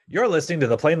You're listening to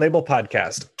the Plain Label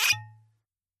Podcast.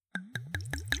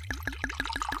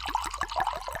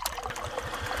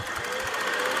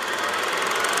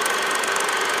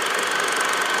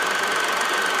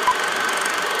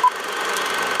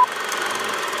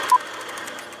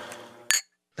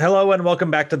 Hello and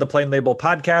welcome back to the Plain Label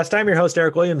Podcast. I'm your host,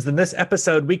 Eric Williams. In this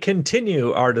episode, we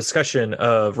continue our discussion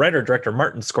of writer-director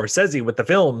Martin Scorsese with the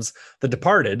films The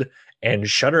Departed and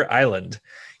Shutter Island.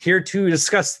 Here to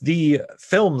discuss the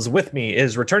films with me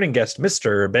is returning guest,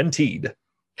 Mr. Ben Teed.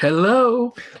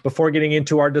 Hello. Before getting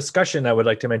into our discussion, I would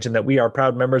like to mention that we are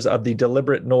proud members of the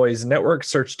Deliberate Noise Network.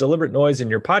 Search Deliberate Noise in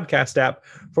your podcast app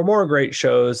for more great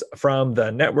shows from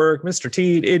the network. Mr.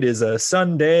 Teed, it is a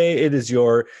Sunday. It is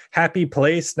your happy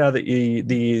place now that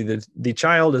the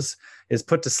child is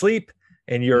put to sleep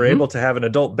and you're able to have an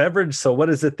adult beverage. So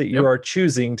what is it that you are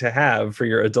choosing to have for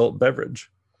your adult beverage?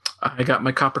 I got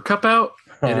my copper cup out.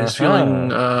 It is feeling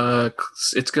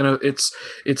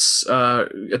it's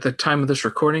at the time of this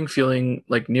recording feeling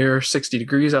like near 60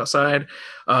 degrees outside,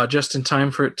 just in time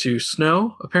for it to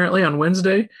snow apparently on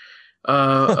Wednesday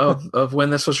of when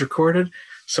this was recorded.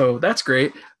 So that's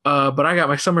great. But I got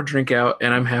my summer drink out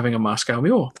and I'm having a Moscow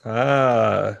Mule.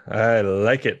 I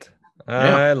like it.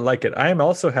 I like it. I am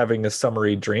also having a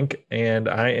summery drink and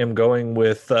I am going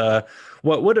with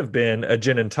what would have been a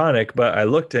gin and tonic, but I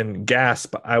looked and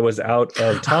gasped, I was out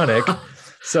of tonic.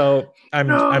 So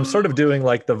I'm sort of doing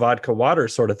like the vodka water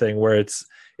sort of thing where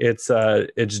it's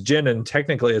gin and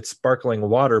technically it's sparkling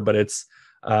water, but it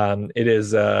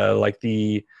is like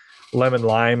the lemon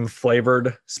lime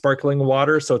flavored sparkling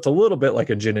water. So it's a little bit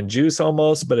like a gin and juice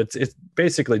almost, but it's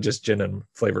basically just gin and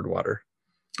flavored water.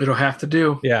 It'll have to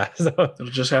do. Yeah. So it'll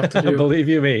just have to do. Believe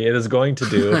you me, it is going to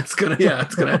do. It's gonna.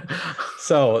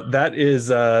 So that is,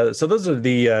 so those are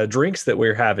the drinks that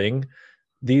we're having.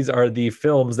 These are the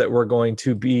films that we're going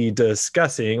to be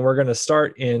discussing. We're going to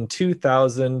start in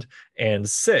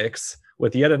 2006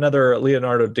 with yet another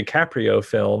Leonardo DiCaprio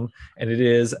film, and it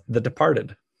is The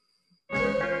Departed.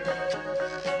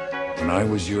 When I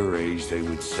was your age, they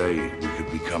would say we could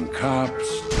become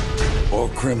cops or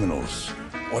criminals.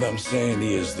 What I'm saying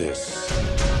is this.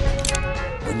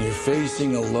 When you're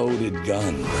facing a loaded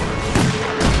gun,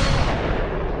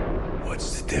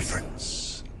 what's the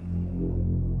difference?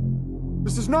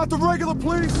 This is not the regular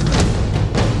police.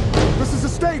 This is the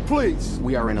state police.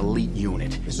 We are an elite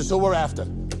unit. This is who we're after.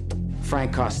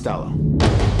 Frank Costello.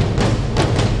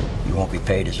 You won't be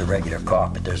paid as a regular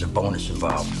cop, but there's a bonus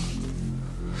involved.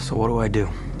 So what do I do?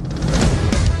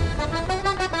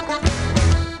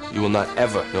 You will not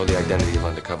ever know the identity of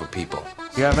undercover people.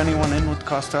 You have anyone in with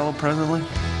Costello presently?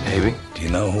 Maybe. Do you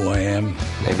know who I am?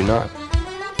 Maybe not.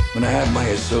 When I had my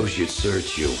associates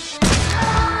search you.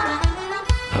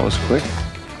 That was quick.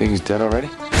 Think he's dead already?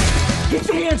 Get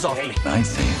your hands off me! I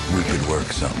think we could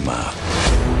work something out.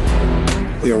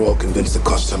 We are all convinced that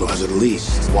Costello has at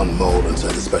least one mole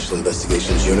inside the Special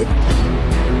Investigations Unit.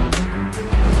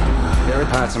 There are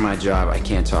parts of my job I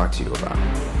can't talk to you about.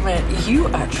 Man, you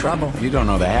are trouble. You don't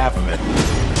know the half of it.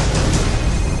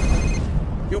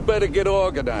 You better get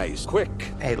organized, quick.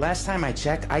 Hey, last time I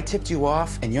checked, I tipped you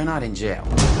off and you're not in jail.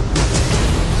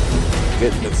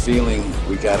 Getting the feeling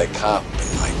we got a cop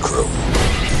in my crew.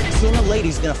 Sooner or later,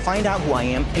 he's gonna find out who I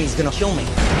am and he's gonna kill me.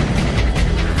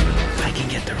 I can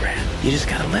get the rap. You just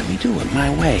gotta let me do it my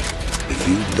way. If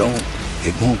you don't,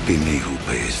 it won't be me who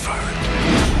pays for it.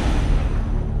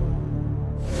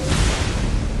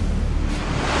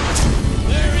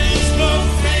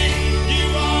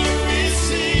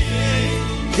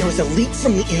 There is a leak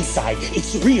from the inside.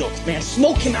 It's real, man.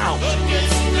 Smoke him out.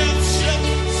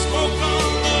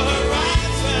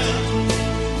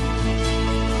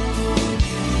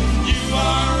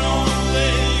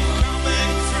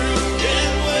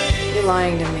 You're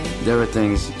lying to me. There are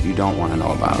things you don't want to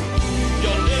know about.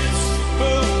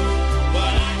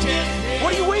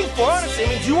 What are you waiting for, honestly? I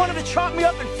mean, do you want him to chop me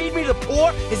up and feed me to the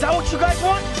poor? Is that what you guys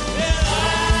want?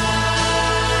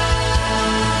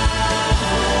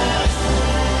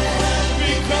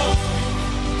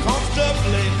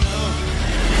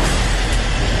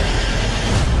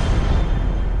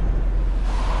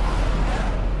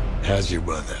 How's your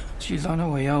brother? She's on her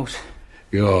way out.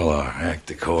 You all are. Act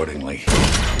accordingly.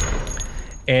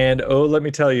 And let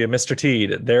me tell you, Mr.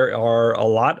 Teed, there are a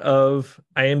lot of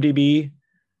IMDb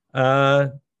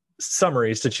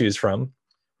summaries to choose from.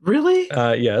 Really?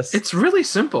 Yes. It's really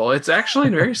simple. It's actually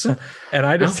very simple. And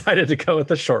I decided to go with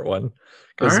the short one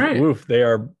because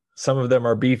some of them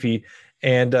are beefy.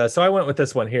 And so I went with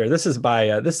this one here. This is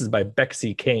by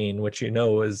Bexy Kane, which you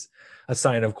know is a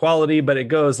sign of quality, but it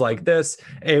goes like this: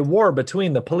 a war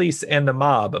between the police and the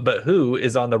mob, but who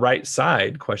is on the right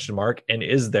side? Question mark. And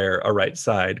is there a right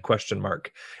side? Question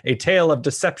mark. A tale of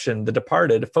deception. The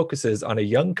Departed focuses on a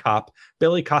young cop,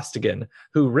 Billy Costigan,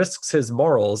 who risks his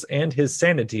morals and his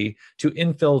sanity to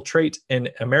infiltrate an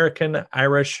American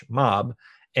Irish mob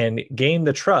and gain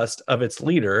the trust of its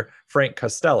leader, Frank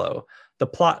Costello. The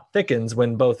plot thickens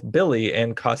when both Billy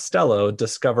and Costello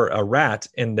discover a rat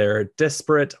in their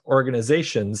disparate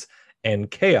organizations,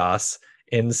 and chaos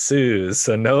ensues.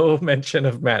 So no mention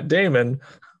of Matt Damon,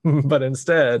 but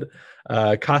instead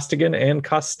Costigan and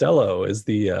Costello is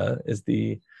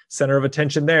the center of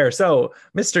attention there. So,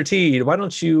 Mr. Teed, why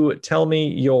don't you tell me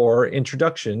your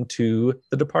introduction to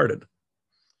The Departed?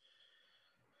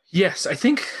 Yes, I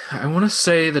think I want to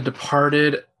say The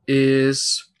Departed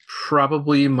is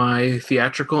probably my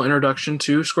theatrical introduction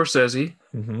to Scorsese.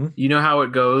 Mm-hmm. You know how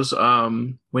it goes. I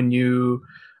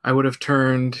would have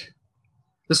turned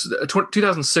this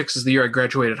 2006 is the year I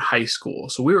graduated high school,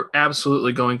 so we were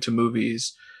absolutely going to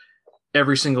movies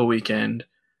every single weekend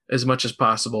as much as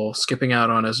possible, skipping out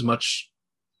on as much,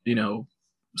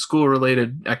 school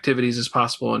related activities as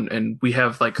possible. And we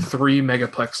have like 3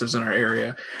 megaplexes in our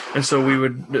area. And so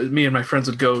me and my friends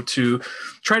would go to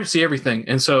try to see everything.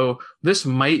 And so this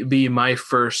might be my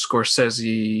first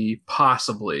Scorsese,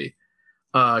 possibly,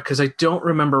 because I don't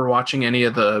remember watching any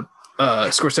of the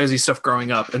Scorsese stuff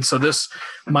growing up. And so this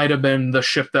might have been the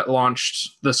ship that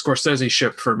launched the Scorsese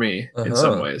ship for me in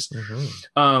some ways.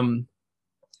 Mm-hmm.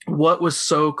 What was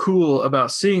so cool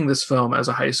about seeing this film as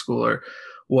a high schooler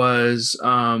was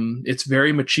it's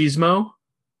very machismo,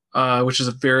 which is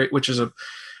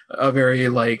a very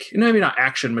like, maybe not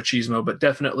action machismo, but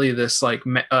definitely this like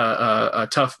a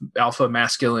tough alpha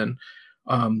masculine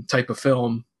type of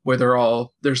film where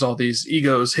there's all these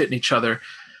egos hitting each other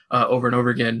over and over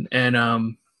again,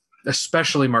 and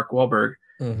especially Mark Wahlberg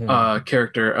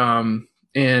character,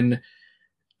 and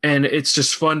it's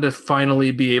just fun to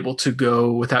finally be able to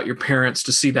go without your parents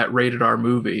to see that rated R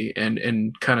movie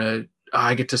and kind of,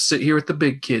 I get to sit here with the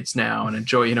big kids now and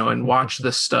enjoy, and watch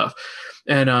this stuff.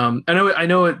 And I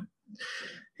know it,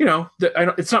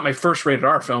 it's not my first rated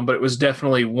R film, but it was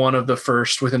definitely one of the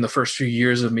first within the first few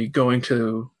years of me going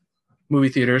to movie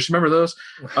theaters. Remember those?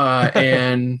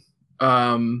 And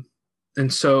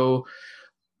so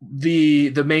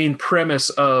the main premise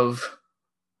of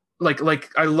like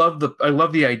I love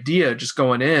the idea just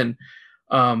going in,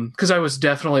 because I was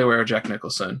definitely aware of Jack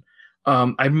Nicholson.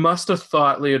 I must have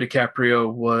thought Leo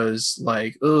DiCaprio was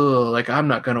like, oh, like I'm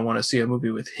not going to want to see a movie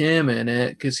with him in it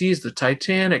because he's the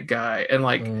Titanic guy. And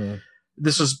like,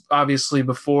 this was obviously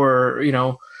before,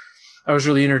 I was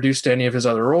really introduced to any of his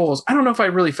other roles. I don't know if I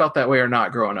really felt that way or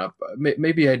not growing up.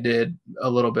 Maybe I did a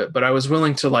little bit, but I was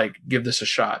willing to like give this a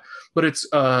shot. But it's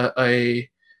the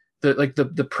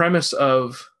premise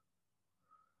of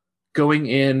going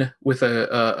in with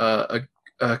a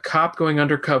cop going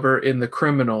undercover in the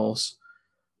criminals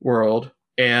world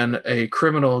and a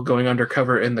criminal going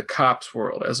undercover in the cops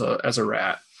world as a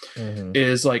rat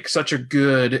is like such a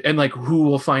good, and like who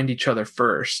will find each other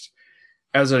first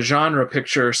as a genre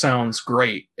picture sounds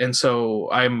great. And so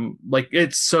I'm like,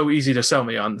 it's so easy to sell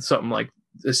me on something like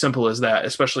as simple as that,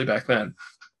 especially back then.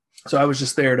 So I was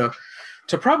just there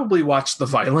to probably watch the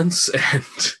violence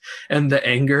and the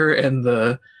anger and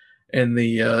the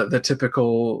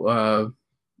typical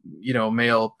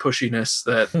male pushiness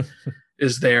that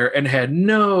is there, and had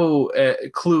no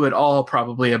clue at all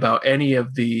probably about any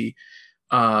of the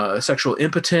sexual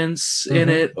impotence in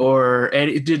it, and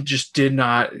it did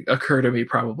not occur to me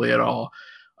probably at all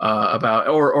about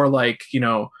or like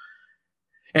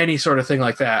any sort of thing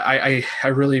like that. I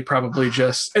really probably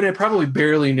just, and I probably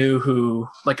barely knew who,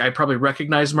 like I probably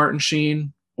recognized Martin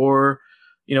Sheen or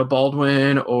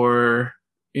Baldwin or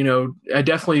I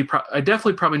definitely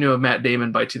probably knew of Matt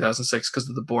Damon by 2006 because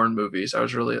of the Bourne movies. I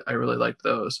really liked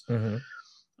those.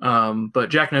 But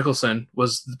Jack Nicholson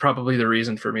was probably the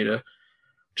reason for me to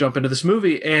jump into this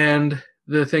movie. And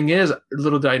the thing is,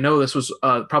 little did I know, this was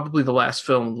probably the last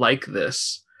film like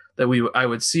this that I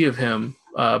would see of him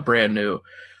brand new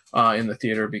in the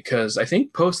theater, because I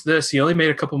think post this he only made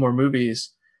a couple more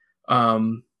movies.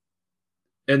 And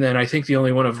then I think the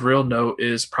only one of real note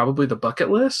is probably The Bucket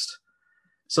List.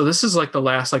 So this is like the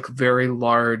last like very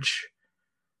large,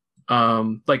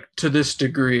 like to this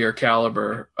degree or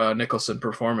caliber Nicholson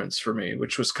performance for me,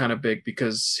 which was kind of big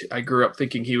because I grew up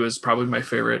thinking he was probably my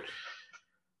favorite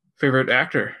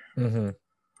actor.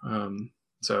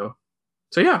 So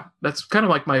yeah, that's kind of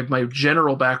like my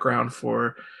general background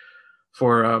for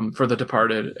The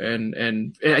Departed,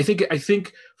 and I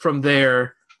think from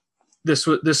there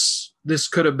this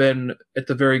could have been at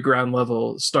the very ground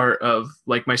level start of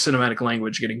like my cinematic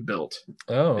language getting built.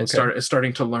 Oh, okay. And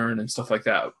starting to learn and stuff like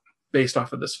that based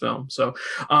off of this film. So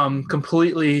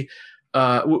completely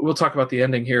we'll talk about the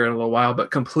ending here in a little while,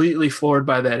 but completely floored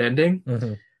by that ending.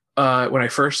 When I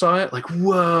first saw it, like,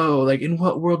 whoa, like in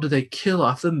what world do they kill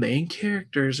off the main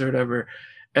characters or whatever?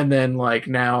 And then like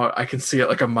now I can see it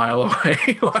like a mile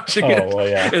away watching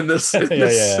it in this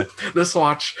this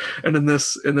watch, and in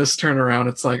this turnaround,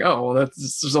 it's like, oh well,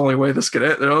 there's only way this could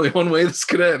end. There's only one way this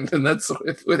could end, and that's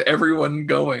with everyone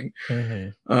going.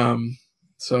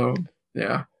 So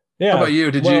yeah. How about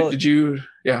you? Did you?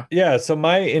 Yeah. Yeah. So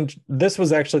this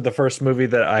was actually the first movie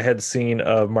that I had seen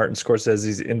of Martin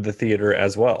Scorsese's in the theater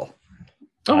as well.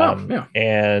 Oh wow. Yeah.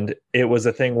 And it was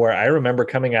a thing where I remember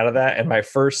coming out of that, and my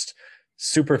first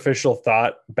superficial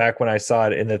thought back when I saw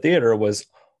it in the theater was,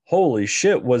 holy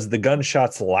shit, was the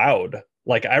gunshots loud?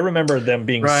 Like I remember them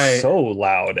being so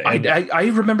loud. And, I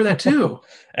remember that too.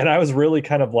 And I was really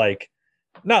kind of like,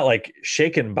 not like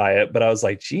shaken by it, but I was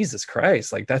like, Jesus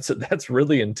Christ, like that's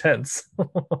really intense.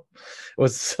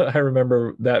 I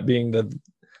remember that being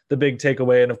the big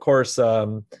takeaway. And of course, I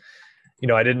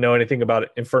didn't know anything about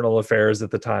Infernal Affairs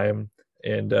at the time,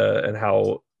 and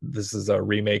how this is a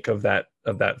remake of that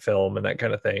film and that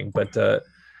kind of thing. But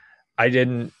I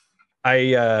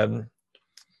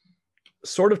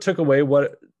sort of took away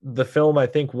what the film, I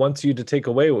think, wants you to take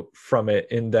away from it,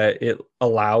 in that it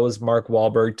allows Mark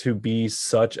Wahlberg to be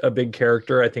such a big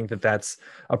character. I think that that's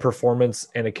a performance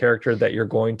and a character that you're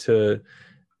going to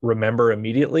remember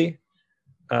immediately,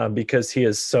 because he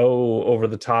is so over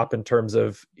the top in terms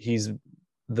of he's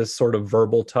this sort of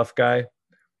verbal tough guy.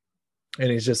 And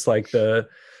he's just like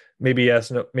maybe yes,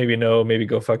 no, maybe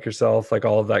go fuck yourself, like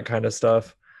all of that kind of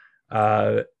stuff.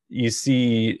 You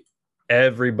see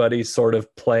everybody sort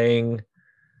of playing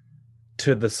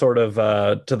to the sort of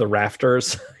to the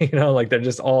rafters, like they're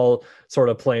just all sort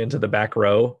of playing to the back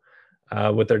row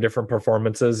with their different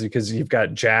performances, because you've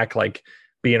got Jack like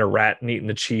being a rat and eating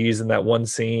the cheese in that one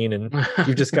scene, and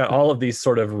you've just got all of these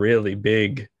sort of really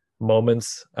big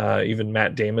moments. Even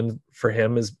Matt Damon, for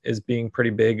him, is being pretty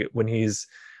big when he's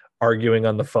arguing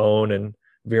on the phone, and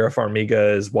Vera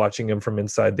Farmiga is watching him from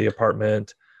inside the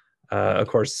apartment. Of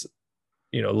course,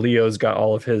 Leo's got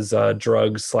all of his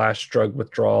drug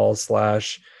withdrawal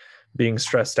 / being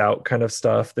stressed out kind of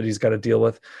stuff that he's got to deal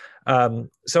with.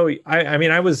 So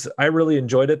I really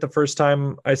enjoyed it the first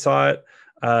time I saw it.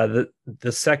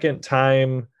 The second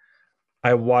time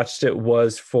I watched it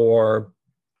was for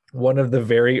one of the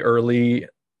very early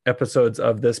episodes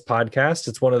of this podcast.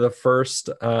 It's one of the first,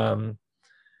 I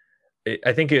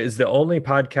think it is the only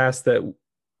podcast that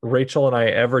Rachel and I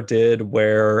ever did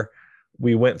where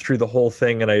we went through the whole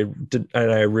thing, and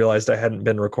I realized I hadn't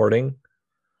been recording.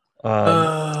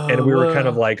 And we were kind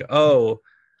of like, that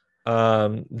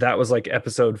was like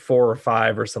episode 4 or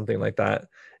 5 or something like that.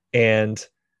 And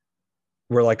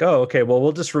we're like, oh, okay, well,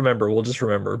 we'll just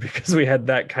remember because we had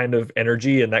that kind of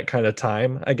energy and that kind of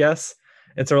time, I guess.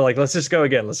 And so we're like, let's just go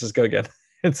again.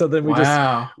 And so then we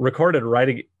just recorded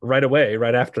right away,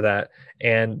 right after that,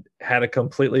 and had a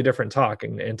completely different talk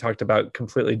and talked about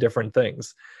completely different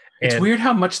things. It's weird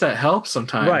how much that helps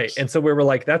sometimes. Right. And so we were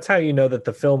like, that's how you know that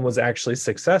the film was actually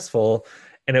successful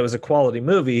and it was a quality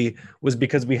movie, was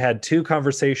because we had 2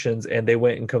 conversations and they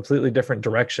went in completely different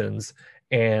directions,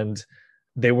 and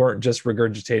they weren't just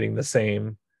regurgitating the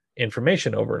same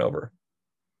information over and over.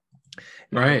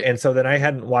 Right. And so then I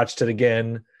hadn't watched it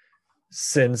again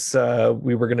since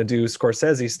we were going to do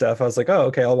Scorsese stuff. I was like, oh,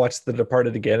 okay, I'll watch The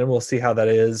Departed again, and we'll see how that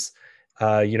is,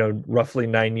 roughly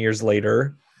 9 years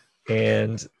later,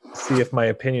 and see if my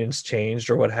opinions changed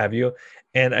or what have you.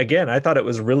 And again, I thought it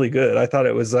was really good. I thought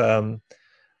it was,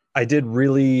 I did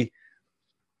really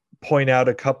point out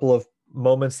a couple of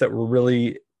moments that were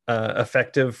really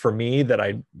effective for me that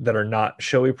are not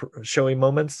showy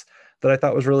moments that I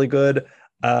thought was really good.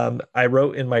 I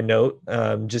wrote in my note,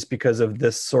 just because of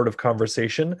this sort of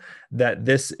conversation, that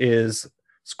this is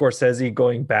Scorsese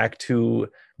going back to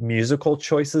musical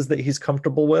choices that he's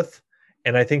comfortable with.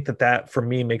 And I think that for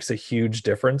me makes a huge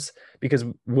difference, because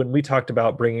when we talked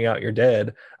about Bringing Out Your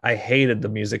Dead, I hated the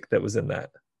music that was in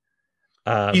that.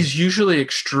 He's usually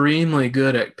extremely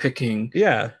good at picking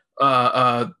the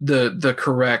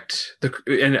correct,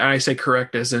 and I say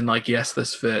correct as in like, yes,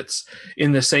 this fits,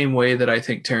 in the same way that I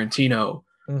think Tarantino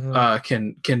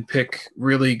can pick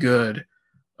really good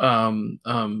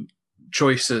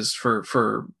choices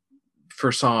for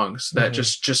songs that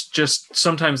just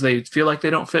sometimes they feel like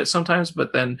they don't fit sometimes,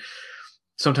 but then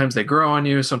sometimes they grow on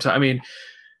you. Sometimes, I mean,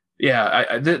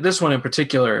 This one in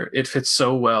particular, it fits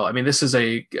so well. I mean, this is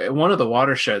one of the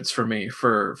watersheds for me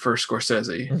for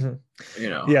Scorsese.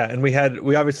 Mm-hmm. Yeah, and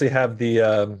we obviously have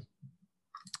the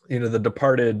the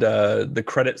Departed the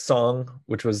credit song,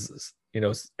 which was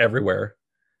everywhere.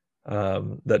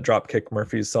 That Dropkick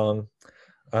Murphys song.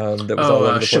 That was all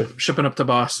over the place. Shipping Up to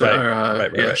Boston.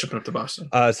 Right. Shipping Up to Boston.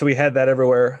 So we had that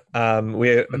everywhere.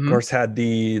 We of course had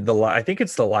the I think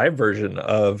it's the live version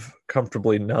of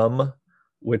Comfortably Numb,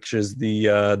 which is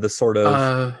the sort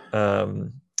of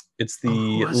it's the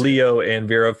Leo and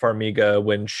Vera Farmiga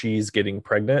when she's getting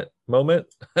pregnant moment.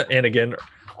 And again,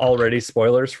 already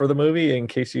spoilers for the movie in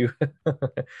case you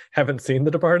haven't seen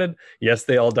The Departed. Yes,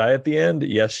 they all die at the end.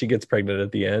 Yes, she gets pregnant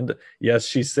at the end. Yes,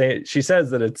 she says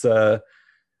that it's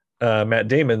Matt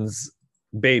Damon's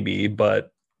baby,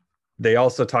 but they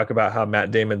also talk about how Matt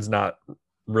Damon's not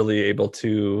really able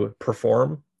to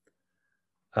perform,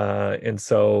 and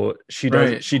so she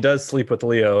does sleep with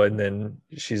Leo, and then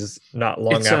she's not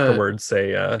long afterwards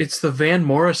it's the Van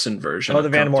Morrison version. The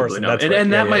Van Morrison, that's right.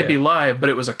 And that might be live, but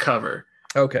it was a cover.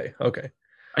 Okay.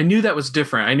 I knew that was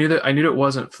different. I knew that it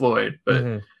wasn't Floyd,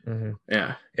 but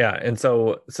yeah, and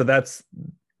so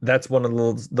that's one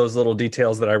of those little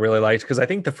details that I really liked, because I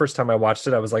think the first time I watched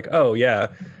it, I was like, oh yeah,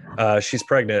 she's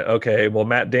pregnant. Okay, well,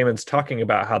 Matt Damon's talking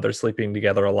about how they're sleeping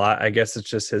together a lot. I guess it's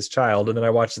just his child. And then I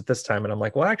watched it this time, and I'm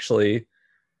like, well, actually,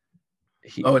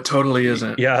 it totally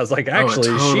isn't. Yeah, I was like,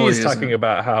 actually, she's talking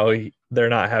about how they're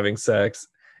not having sex,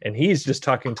 and he's just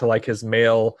talking to like his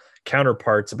male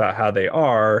counterparts about how they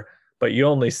are. But you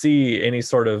only see any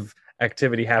sort of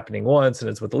activity happening once, and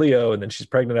it's with Leo, and then she's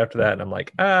pregnant after that, and I'm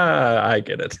like, I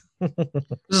get it.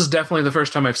 This is definitely the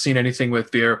first time I've seen anything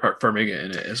with Vera Farmiga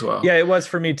in it as well. Yeah, it was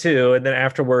for me too. And then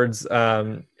afterwards,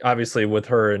 obviously with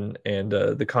her and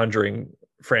the Conjuring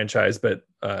franchise, but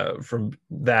from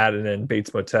that, and then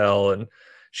Bates Motel, and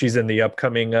she's in the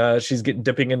upcoming she's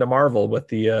dipping into Marvel with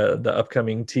the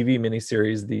upcoming TV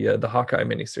miniseries, the Hawkeye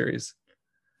miniseries.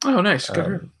 Oh, nice.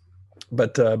 Good.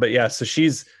 But yeah, so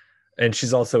she's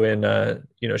also in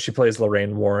she plays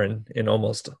Lorraine Warren in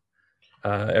almost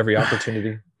every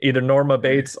opportunity, either Norma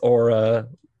Bates or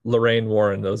Lorraine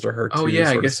Warren. Those are her two. Oh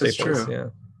yeah, I guess that's true. Yeah.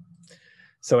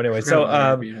 So anyway, so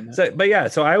I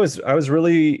was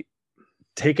really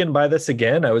taken by this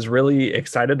again. I was really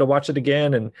excited to watch it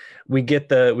again, and we get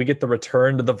the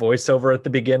return to the voiceover at the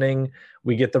beginning.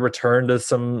 We get the return to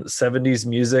some 70s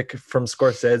music from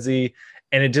Scorsese,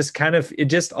 and it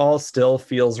just all still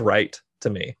feels right to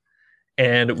me.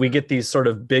 And we get these sort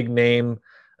of big name,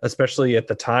 especially at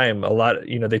the time, a lot,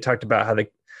 they talked about how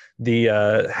the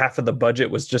half of the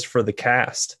budget was just for the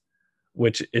cast,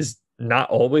 which is not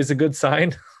always a good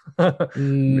sign.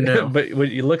 No. But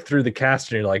when you look through the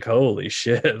cast and you're like, holy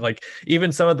shit, like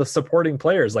even some of the supporting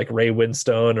players like Ray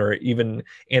Winstone or even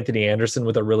Anthony Anderson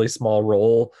with a really small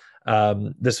role.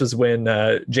 This was when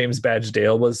James Badge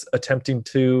Dale was attempting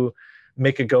to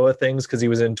make a go of things, because he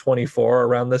was in 24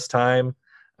 around this time.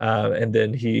 And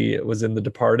then he was in The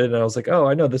Departed, and I was like, oh,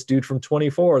 I know this dude from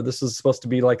 24. This is supposed to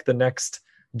be like the next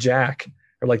Jack,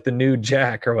 or like the new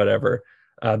Jack or whatever,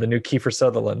 the new Kiefer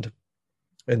Sutherland.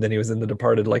 And then he was in The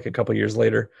Departed like a couple years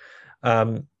later.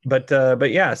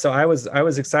 But yeah, so I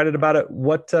was excited about it.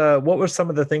 What were some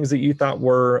of the things that you thought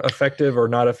were effective or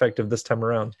not effective this time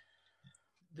around?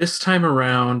 This time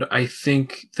around, I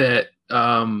think that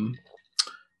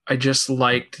I just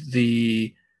liked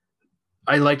the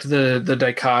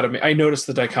dichotomy. I noticed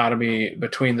the dichotomy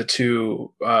between the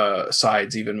two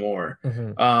sides even more.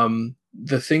 Mm-hmm.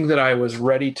 The thing that I was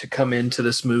ready to come into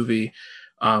this movie,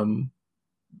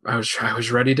 I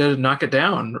was ready to knock it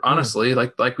down, honestly,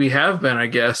 like we have been, I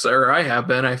guess, or I have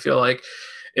been. I feel like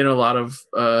in a lot of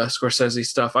Scorsese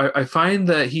stuff, I find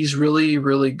that he's really,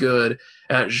 really good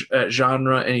at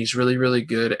genre, and he's really, really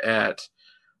good at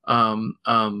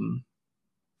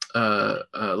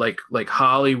like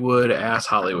Hollywood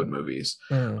movies.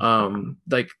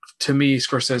 Like, to me,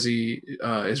 Scorsese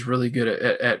is really good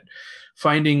at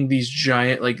finding these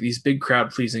giant, like these big crowd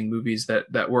pleasing movies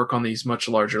that work on these much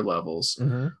larger levels,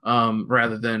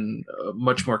 rather than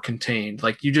much more contained.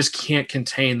 Like, you just can't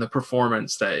contain the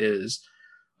performance that is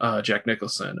Jack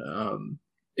Nicholson.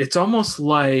 It's almost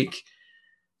like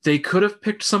they could have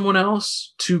picked someone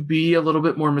else to be a little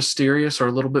bit more mysterious or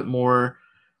a little bit more,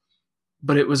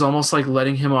 but it was almost like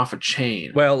letting him off a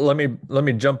chain. Well, let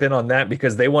me jump in on that,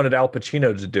 because they wanted Al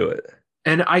Pacino to do it.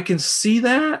 And I can see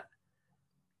that,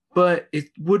 but it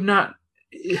would not.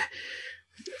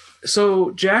 So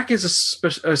Jack is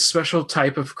a special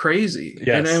type of crazy.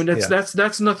 Yes, and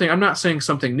that's nothing. I'm not saying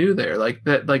something new there. Like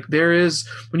that, like there is,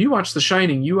 when you watch The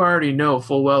Shining, you already know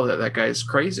full well that guy's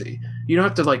crazy. You don't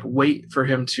have to like wait for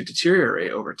him to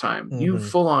deteriorate over time. You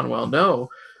full on well know,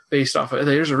 based off of,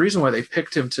 there's a reason why they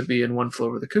picked him to be in One Flew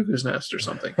Over the Cuckoo's Nest or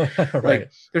something. Right.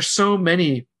 Like there's so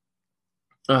many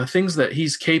things that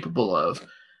he's capable of,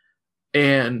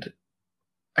 and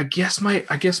I guess my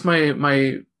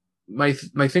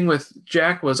thing with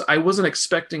Jack was I wasn't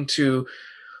expecting to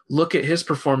look at his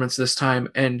performance this time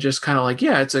and just kind of like,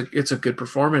 yeah, it's a good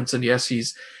performance, and yes,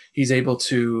 he's able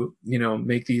to, you know,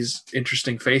 make these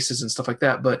interesting faces and stuff like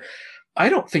that, but I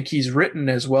don't think he's written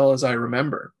as well as I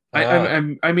remember.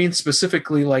 I mean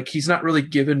specifically, like he's not really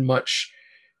given much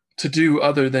to do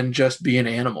other than just be an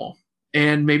animal.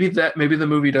 And maybe the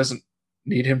movie doesn't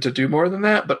need him to do more than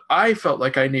that, but I felt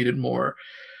like I needed more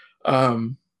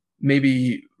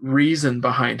maybe reason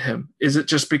behind him. Is it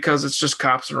just because it's just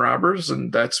cops and robbers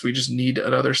and we just need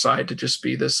another side to just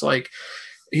be this, like,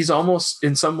 he's almost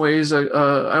in some ways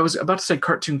I was about to say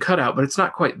cartoon cutout, but it's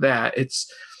not quite that.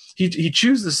 It's he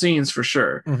chews the scenes for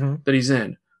sure that he's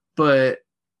in, but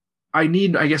I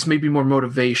need, I guess, maybe more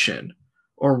motivation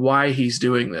or why he's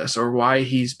doing this or why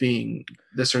he's being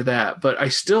this or that. But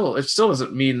it still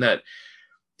doesn't mean that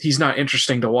he's not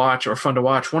interesting to watch or fun to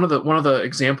watch. One of the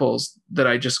examples that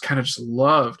I just kind of just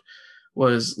loved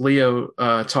was Leo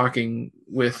talking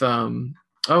with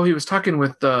he was talking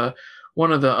with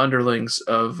one of the underlings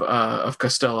of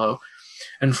Costello,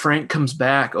 and Frank comes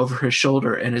back over his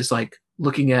shoulder and is like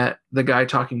looking at the guy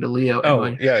talking to Leo. And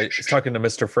going, yeah, he's talking to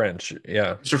Mr. French.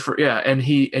 Yeah, and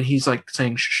he's like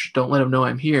saying, "Shh, don't let him know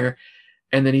I'm here."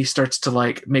 And then he starts to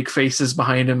like make faces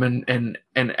behind him and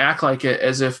act like it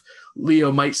as if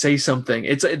Leo might say something.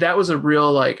 That was a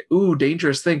real like, ooh,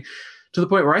 dangerous thing, to the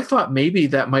point where I thought maybe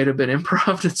that might have been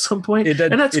improv at some point. It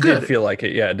did, and that's it good. Did feel like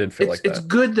it. Yeah, it did feel like that. It's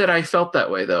good that I felt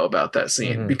that way though about that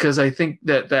scene, because I think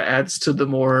that adds to the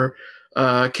more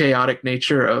chaotic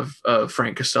nature of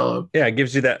Frank Costello. Yeah, it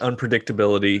gives you that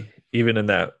unpredictability even in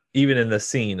the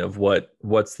scene of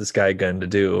what's this guy going to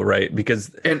do, right?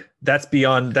 Because that's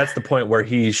the point where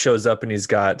he shows up and he's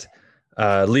got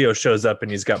Leo shows up and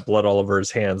he's got blood all over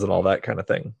his hands and all that kind of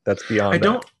thing. That's beyond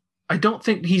I don't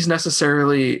think he's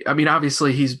necessarily, I mean,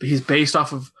 obviously he's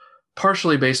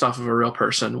partially based off of a real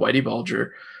person, Whitey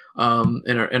Bulger,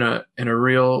 in a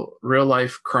real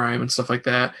life crime and stuff like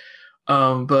that.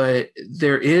 But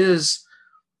there is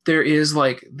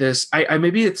like this, I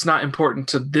maybe it's not important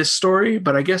to this story,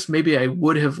 but I guess maybe I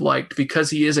would have liked, because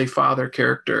he is a father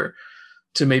character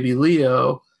to maybe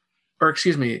Leo, or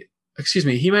excuse me,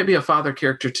 he might be a father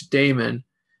character to Damon,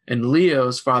 and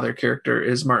Leo's father character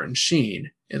is Martin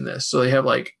Sheen in this. So they have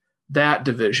like that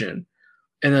division,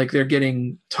 and like they're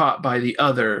getting taught by the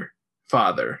other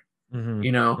father,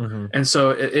 you know? And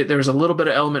so there's a little bit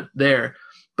of element there,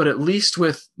 but at least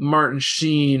with Martin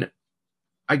Sheen,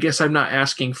 I guess I'm not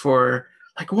asking for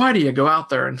like, why do you go out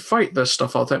there and fight this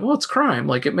stuff all the time? Well, it's crime.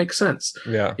 Like, it makes sense.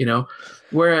 Yeah. You know,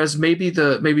 whereas maybe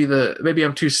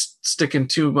I'm sticking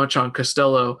too much on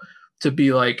Costello to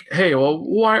be like, hey, well,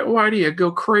 why do you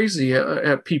go crazy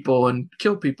at people and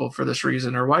kill people for this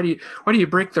reason? Or why do you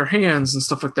break their hands and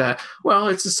stuff like that? Well,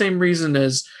 it's the same reason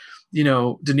as, you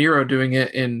know, De Niro doing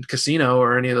it in Casino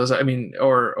or any of those. I mean,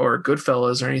 or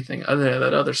Goodfellas or anything other than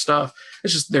that other stuff.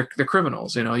 It's just they're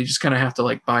criminals. You know, you just kind of have to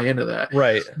like buy into that.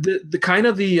 Right. The kind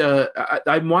of the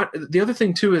other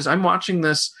thing too is I'm watching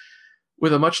this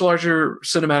with a much larger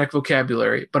cinematic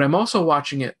vocabulary, but I'm also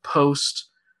watching it post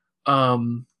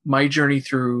my journey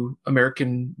through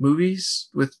American movies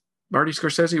with Marty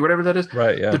Scorsese, whatever that is.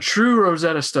 Right. Yeah. The true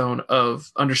Rosetta Stone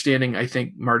of understanding, I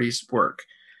think, Marty's work.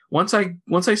 Once I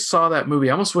saw that movie,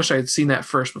 I almost wish I had seen that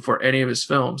first before any of his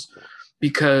films,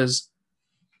 because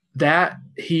that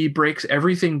he breaks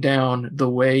everything down the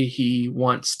way he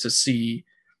wants to see,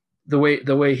 the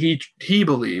way he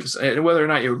believes, and whether or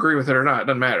not you agree with it or not, it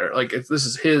doesn't matter. Like, this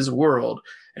is his world,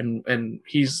 and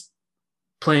he's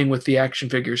playing with the action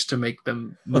figures to make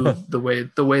them move the way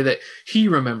that he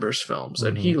remembers films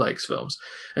and he likes films.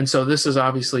 And so this is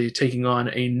obviously taking on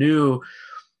a new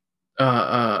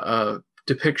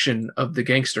depiction of the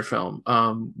gangster film,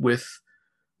 with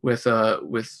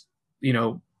you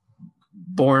know,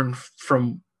 born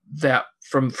from that,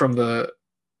 from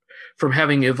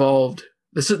having evolved.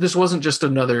 This wasn't just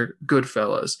another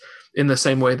Goodfellas in the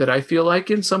same way that I feel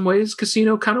like in some ways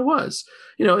Casino kind of was.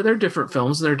 You know, they're different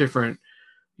films and they're different,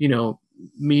 you know,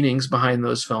 meanings behind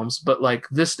those films, but like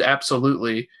this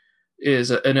absolutely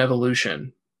is an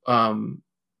evolution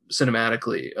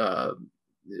cinematically,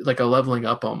 like a leveling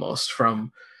up almost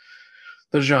from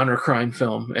the genre crime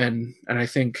film. And I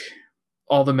think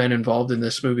all the men involved in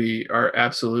this movie are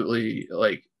absolutely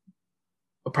like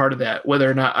a part of that, whether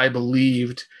or not I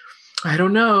believed I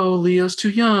don't know, Leo's too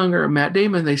young, or Matt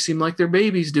Damon, they seem like they're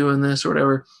babies doing this or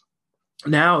whatever.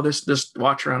 Now this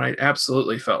watch around, I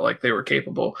absolutely felt like they were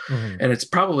capable, and it's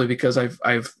probably because I've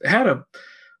had a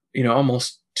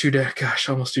almost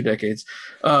almost 2 decades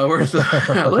worth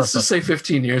of, let's just say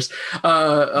 15 years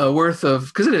worth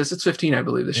of, because it's 15 I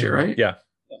believe this year, right? Yeah.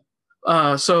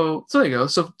 So there you go.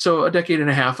 So a decade and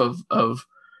a half of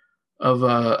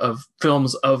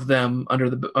films of them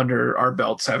under our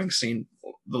belts, having seen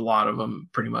a lot of them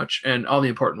pretty much, and all the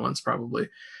important ones probably.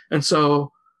 And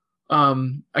so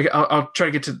I'll try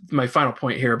to get to my final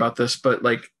point here about this, but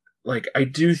like I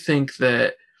do think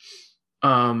that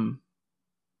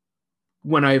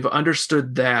when I've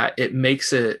understood that, it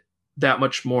makes it that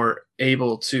much more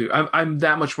able to, I'm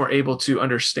that much more able to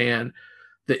understand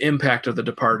the impact of The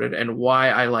Departed and why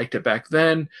I liked it back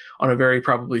then on a very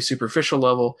probably superficial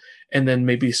level, and then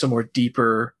maybe some more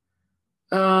deeper,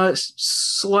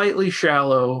 slightly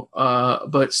shallow,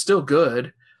 but still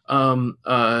good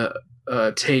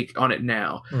take on it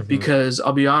now. Because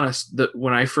I'll be honest, that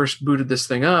when I first booted this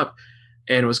thing up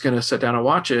and was going to sit down and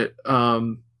watch it,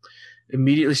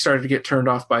 immediately started to get turned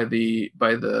off by the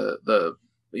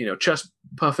chest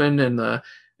puffing and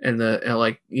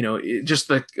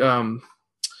just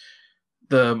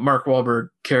the Mark Wahlberg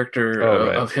character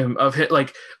of him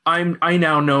like I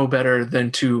now know better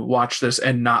than to watch this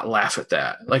and not laugh at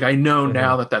that. Like I know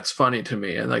now that that's funny to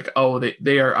me, and like, oh,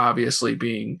 they are obviously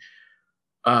being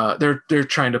they're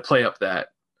trying to play up that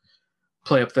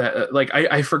like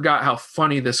I forgot how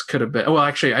funny this could have been. Well,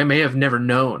 actually, I may have never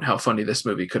known how funny this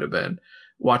movie could have been.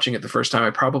 Watching it the first time,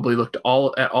 I probably looked at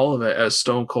all of it as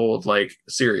stone cold like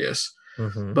serious.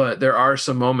 But there are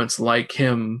some moments like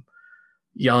him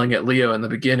yelling at Leo in the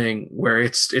beginning where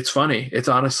it's funny. It's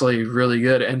honestly really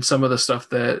good, and some of the stuff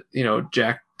that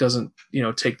Jack doesn't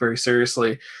take very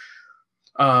seriously.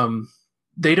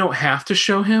 They don't have to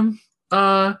show him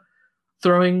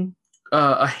throwing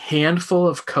a handful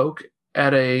of coke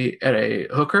at a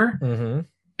hooker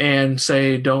and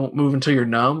say, don't move until you're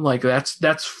numb. Like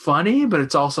that's funny, but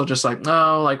it's also just like,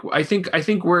 no, like I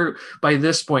think we're, by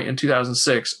this point in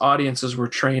 2006, audiences were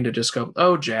trained to just go,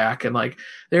 oh, Jack, and like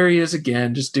there he is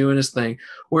again just doing his thing.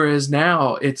 Whereas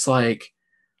now it's like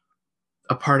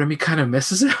a part of me kind of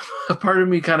misses him. A part of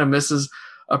me kind of misses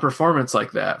a performance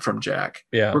like that from Jack,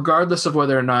 regardless of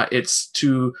whether or not it's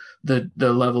to the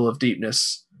level of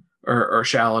deepness or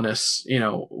shallowness,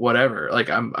 whatever. Like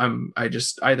I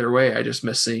just, either way, I just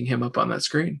miss seeing him up on that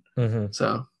screen.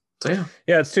 So yeah.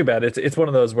 Yeah, it's too bad. It's one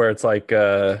of those where it's like,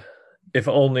 if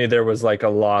only there was like a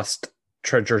lost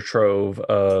treasure trove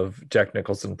of Jack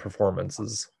Nicholson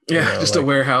performances. Yeah, just like a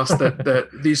warehouse that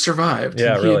these survived.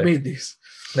 Yeah, he really had made these.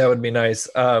 That would be nice.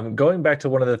 Going back to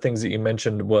one of the things that you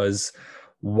mentioned was,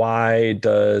 why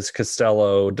does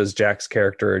Jack's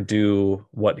character do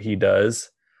what he does?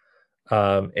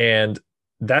 And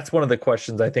that's one of the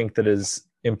questions I think that is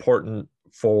important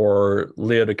for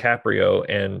Leo DiCaprio,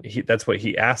 and that's what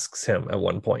he asks him at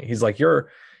one point. He's like, you're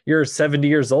 70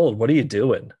 years old. What are you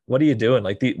doing?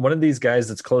 Like one of these guys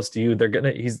that's close to you, they're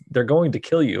going to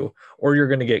kill you, or you're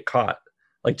going to get caught.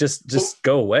 Like just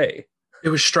go away. It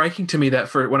was striking to me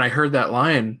that when I heard that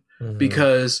line,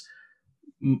 because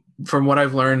from what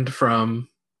I've learned from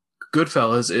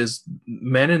Goodfellas is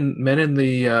men in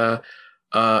the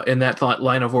in that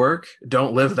line of work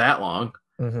don't live that long.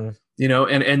 And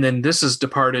then this is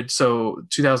Departed, so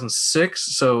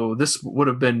 2006, so this would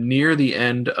have been near the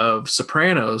end of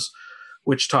Sopranos,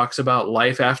 which talks about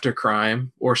life after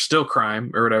crime, or still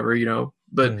crime, or whatever,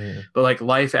 but like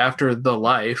life after the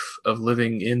life of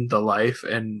living in the life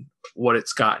and what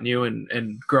it's gotten you,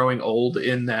 and growing old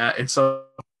in that. And so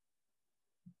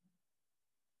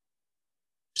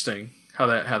interesting how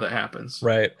that happens.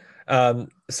 Right.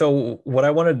 So what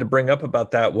I wanted to bring up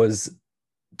about that was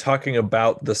talking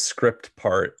about the script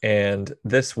part, and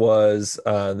this was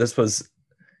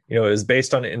it was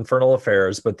based on Infernal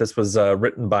Affairs, but this was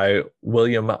written by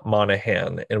William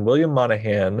Monahan, and William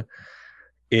Monahan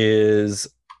is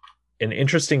an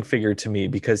interesting figure to me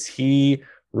because he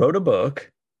wrote a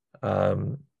book.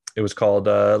 It was called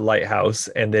Lighthouse,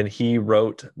 and then he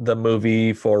wrote the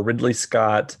movie for Ridley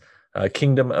Scott,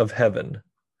 Kingdom of Heaven,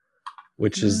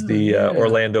 which is the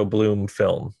Orlando Bloom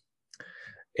film.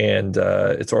 And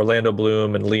it's Orlando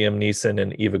Bloom and Liam Neeson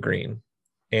and Eva Green.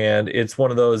 And it's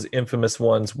one of those infamous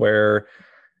ones where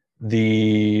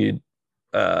the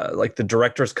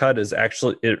director's cut is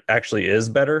actually is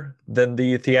better than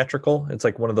the theatrical. It's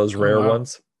like one of those rare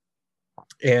ones.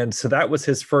 And so that was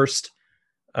his first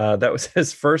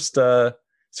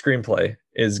screenplay,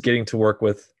 is getting to work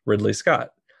with Ridley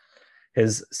Scott.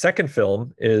 His second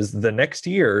film is the next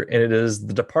year, and it is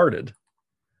The Departed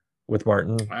with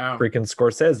Martin freaking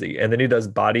Scorsese. And then he does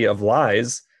Body of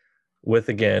Lies with,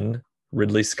 again,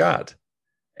 Ridley Scott.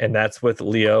 And that's with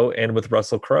Leo and with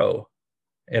Russell Crowe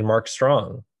and Mark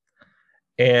Strong.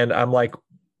 And I'm like,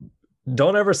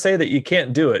 don't ever say that you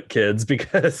can't do it, kids,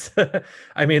 because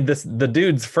I mean,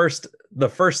 the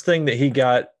first thing that he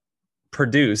got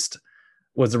produced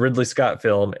was a Ridley Scott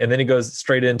film, and then he goes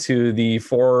straight into the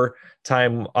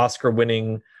 4-time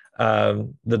Oscar-winning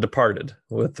The Departed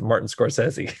with Martin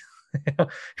Scorsese.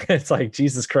 It's like,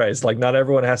 Jesus Christ, like not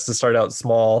everyone has to start out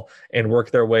small and work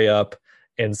their way up,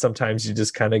 and sometimes you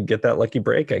just kind of get that lucky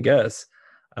break, I guess.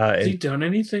 Has he done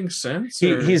anything since?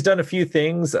 He's done a few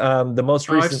things. The most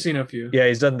recent, I've seen a few. Yeah,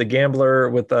 he's done The Gambler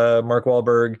with Mark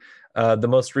Wahlberg. The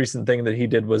most recent thing that he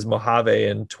did was Mojave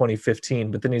in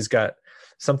 2015. But then he's got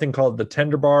something called The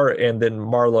Tender Bar, and then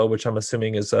Marlowe, which I'm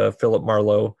assuming is a Philip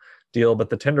Marlowe deal. But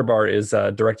The Tender Bar is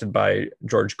directed by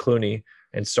George Clooney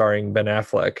and starring Ben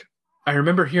Affleck. I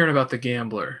remember hearing about The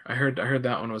Gambler. I heard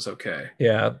that one was okay.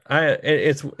 Yeah,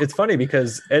 it's funny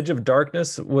because Edge of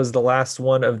Darkness was the last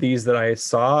one of these that I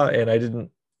saw, and I didn't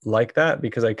like that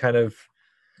because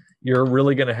you're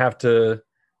really going to have to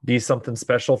be something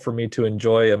special for me to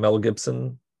enjoy a Mel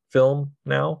Gibson film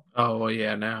now. Oh well,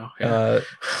 yeah, now. Yeah.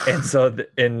 And so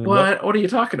what are you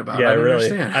talking about? Yeah, I don't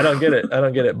really understand. I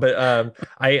don't get it. But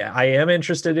I am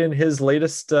interested in his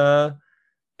latest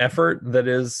effort that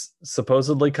is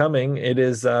supposedly coming. It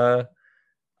is I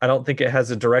don't think it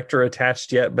has a director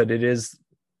attached yet, but it is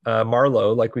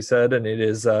Marlowe, like we said, and it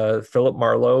is Philip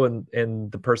Marlowe,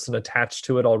 and the person attached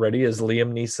to it already is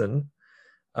Liam Neeson.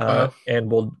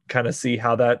 And we'll kind of see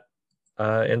how that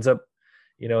ends up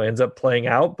playing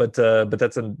out, but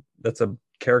that's a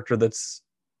character that's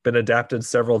been adapted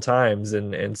several times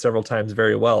and several times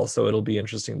very well, so it'll be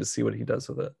interesting to see what he does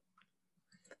with it.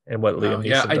 And what Liam Neeson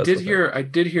yeah, I does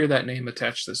did hear that name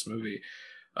attached to this movie,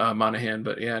 Monahan,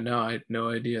 but yeah, no, I had no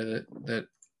idea that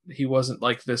he wasn't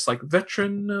like this like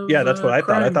veteran of that's what I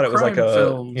thought. I thought it was like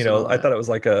I thought it was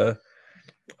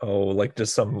like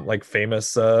just some like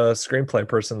famous screenplay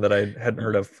person that I hadn't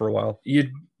heard of for a while.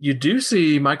 You do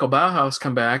see Michael Bauhaus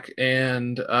come back,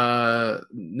 and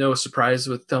no surprise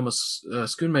with Thelma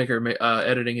Schoonmaker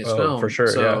editing his film for sure.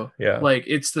 So, yeah. Like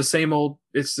it's the same old.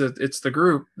 It's the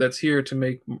group that's here to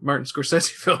make Martin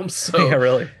Scorsese films. So yeah,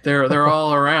 really. They're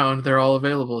all around. They're all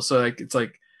available. So like it's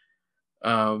like,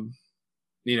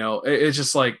 it's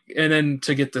just like, and then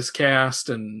to get this cast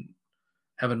and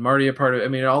having Marty a part of it. I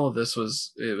mean, all of this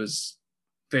was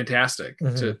fantastic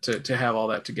to have all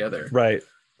that together. Right.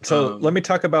 So let me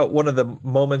talk about one of the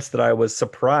moments that I was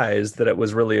surprised that it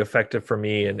was really effective for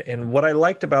me. And what I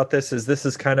liked about this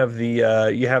is kind of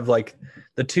the, you have like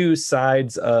the two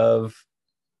sides of,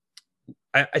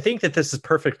 I think that this is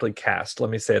perfectly cast. Let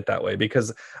me say it that way,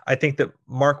 because I think that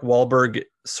Mark Wahlberg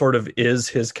sort of is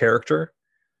his character,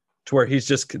 to where he's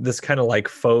just this kind of like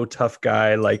faux tough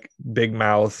guy, like big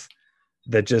mouth,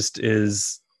 that just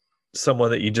is someone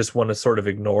that you just want to sort of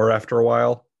ignore after a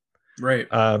while. Right.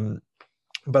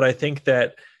 But I think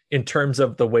that in terms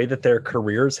of the way that their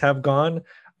careers have gone,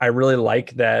 I really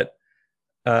like that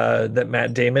that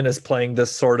Matt Damon is playing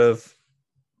this sort of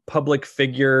public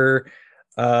figure,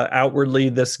 outwardly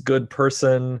this good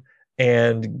person,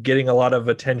 and getting a lot of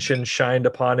attention shined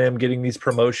upon him, getting these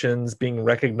promotions, being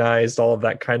recognized, all of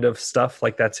that kind of stuff.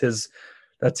 Like that's his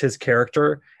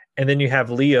character. And then you have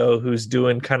Leo, who's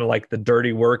doing kind of like the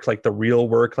dirty work, like the real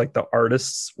work, like the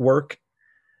artist's work.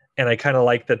 And I kind of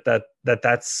like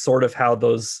that's sort of how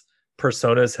those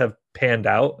personas have panned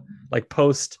out. Like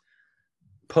post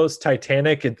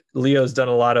Titanic, Leo's done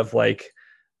a lot of like,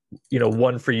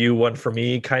 one for you, one for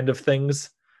me kind of things.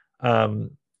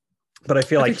 But I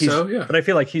feel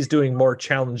like he's doing more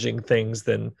challenging things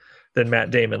than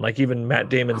Matt Damon. Like even Matt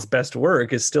Damon's best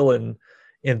work is still in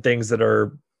things that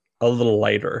are a little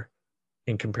lighter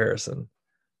in comparison.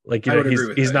 Like,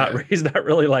 he's not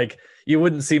really like, you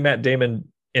wouldn't see Matt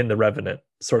Damon in The Revenant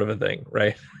sort of a thing,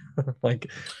 right? Like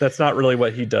that's not really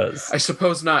what he does. I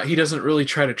suppose not. He doesn't really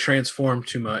try to transform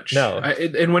too much. No.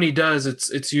 And when he does,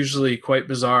 it's usually quite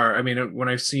bizarre. I mean, when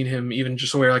I've seen him even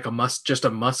just wear like a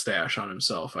mustache on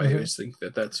himself, I always think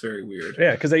that's very weird.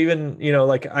 Yeah, because I even,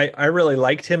 I really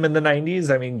liked him in the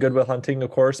 90s. I mean, Good Will Hunting,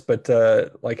 of course, but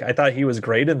I thought he was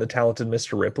great in The Talented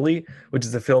Mr. Ripley, which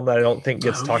is a film that I don't think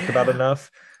gets talked about enough.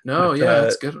 No,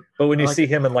 that's good. But when you see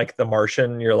him in like The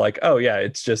Martian, you're like, oh yeah,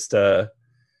 it's just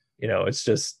it's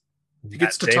just he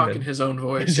gets to talk in his own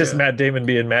voice. It's just Matt Damon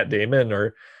being Matt Damon.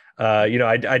 Or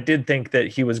I did think that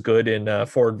he was good in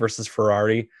Ford versus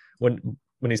Ferrari, when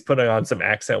when he's putting on some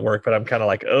accent work, but I'm kind of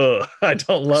like, oh, I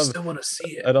still want to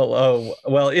see it. I don't know.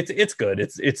 Well, it's good.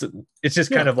 It's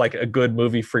just kind of like a good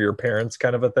movie for your parents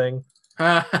kind of a thing.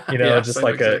 Just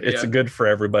like it's good for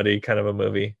everybody kind of a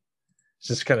movie. It's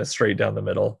just kind of straight down the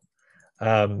middle.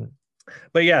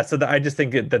 But yeah, so I just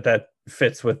think that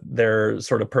fits with their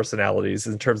sort of personalities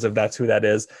in terms of that's who that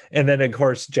is. And then of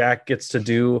course Jack gets to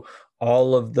do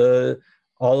all of the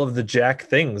Jack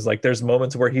things. Like there's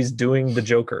moments where he's doing the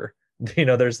Joker.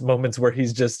 There's moments where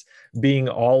he's just being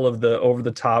all of the over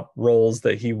the top roles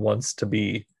that he wants to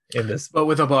be in this. But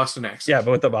with a Boston accent. Yeah, but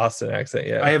with a Boston accent,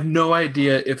 yeah. I have no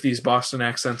idea if these Boston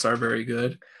accents are very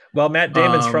good. Well, Matt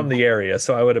Damon's from the area,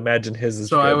 so I would imagine his is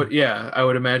good. I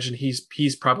would imagine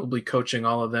he's probably coaching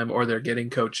all of them, or they're getting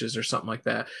coaches or something like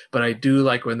that. But I do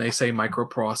like when they say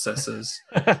microprocesses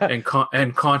and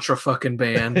contra fucking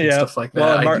band and stuff like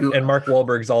that. Well, and Mark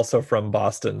Wahlberg's also from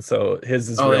Boston, so his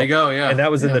is real. There you go, yeah. And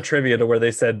that was in the trivia to where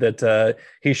they said that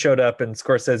he showed up and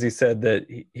Scorsese said that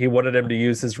he wanted him to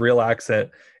use his real accent,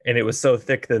 and it was so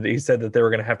thick that he said that they were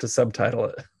going to have to subtitle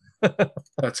it.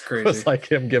 That's crazy. It was like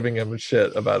him giving him a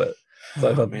shit about it.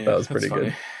 So I thought that was pretty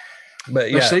good.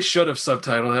 But yeah, they should have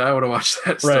subtitled it. I would have watched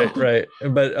that still. Right.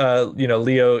 But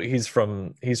Leo, he's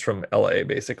from LA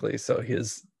basically, so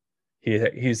he's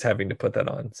having to put that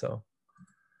on. So,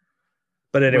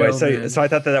 but anyway, so I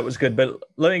thought that was good. But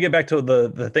let me get back to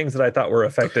the things that I thought were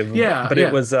effective. Yeah, but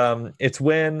it was it's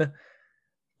when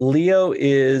Leo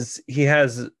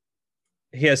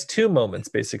he has two moments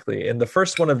basically, and the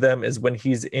first one of them is when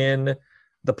he's in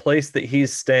the place that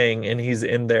he's staying and he's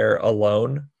in there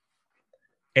alone,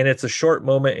 and it's a short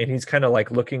moment, and he's kind of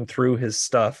like looking through his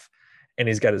stuff, and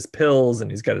he's got his pills and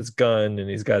he's got his gun and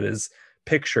he's got his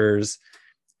pictures,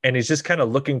 and he's just kind of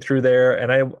looking through there.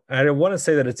 And I want to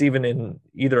say that it's even in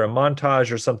either a montage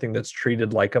or something that's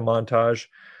treated like a montage,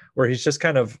 where he's just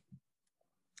kind of,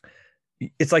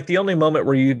 it's like the only moment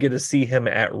where you get to see him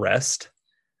at rest,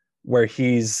 where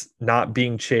he's not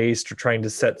being chased or trying to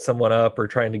set someone up or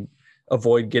trying to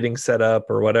avoid getting set up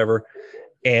or whatever.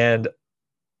 And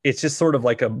it's just sort of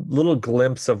like a little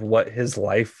glimpse of what his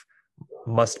life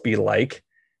must be like.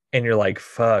 And you're like,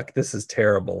 fuck, this is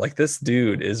terrible. Like, this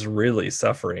dude is really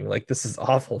suffering. Like, this is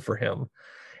awful for him.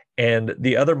 And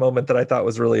the other moment that I thought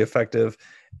was really effective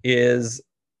is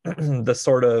the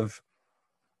sort of,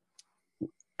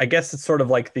 I guess it's sort of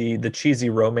like the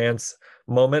cheesy romance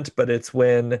moment, but it's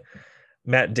when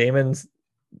Matt Damon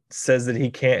says that he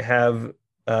can't have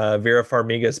Vera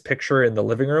Farmiga's picture in the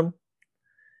living room.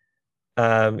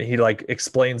 He like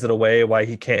explains it away why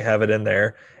he can't have it in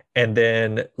there, and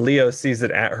then Leo sees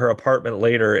it at her apartment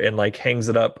later and like hangs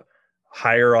it up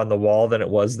higher on the wall than it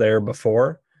was there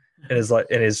before, and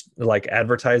is like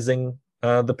advertising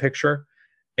the picture,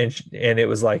 and it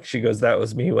was like, she goes, "That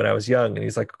was me when I was young," and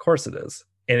he's like, "Of course it is."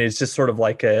 And it's just sort of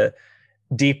like a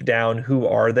deep down, who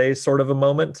are they sort of a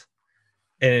moment.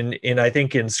 And I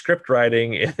think in script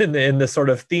writing, in the sort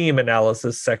of theme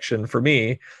analysis section for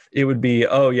me, it would be,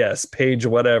 oh yes, page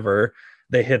whatever,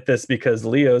 they hit this because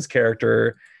Leo's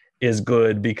character is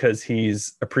good because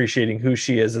he's appreciating who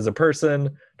she is as a person,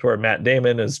 to where Matt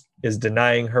Damon is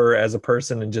denying her as a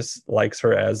person and just likes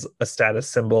her as a status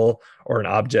symbol or an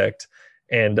object.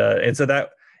 And so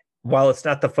that, while it's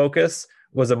not the focus,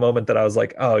 was a moment that I was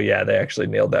like, oh yeah, they actually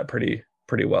nailed that pretty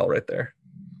well right there.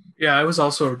 Yeah, I was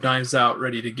also Knives Out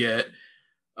ready to get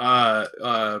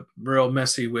real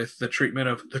messy with the treatment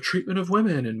of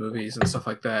women in movies and stuff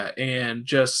like that. And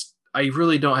just, I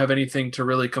really don't have anything to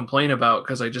really complain about,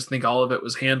 because I just think all of it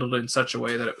was handled in such a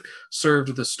way that it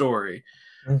served the story,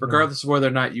 regardless of whether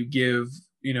or not you give,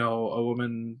 a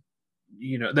woman,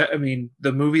 that, I mean,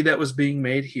 the movie that was being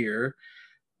made here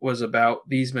was about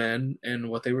these men and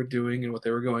what they were doing and what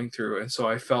they were going through. And so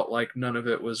I felt like none of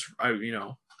it was,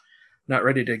 not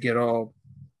ready to get all,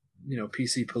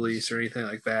 PC police or anything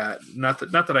like that. Not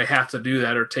that I have to do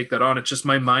that or take that on. It's just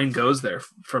my mind goes there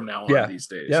from now on these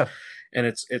days. Yeah. And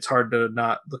it's hard to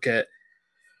not look at,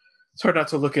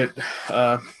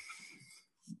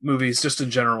 movies just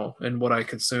in general and what I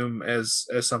consume as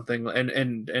something,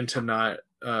 and to not,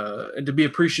 and to be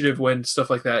appreciative when stuff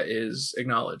like that is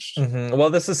acknowledged. Mm-hmm. Well,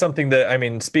 this is something that, I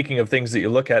mean, speaking of things that you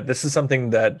look at, this is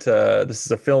something that this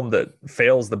is a film that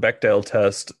fails the Bechdel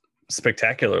test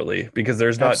spectacularly, because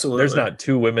there's not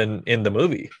two women in the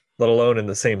movie, let alone in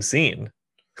the same scene.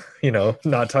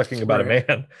 Not talking about a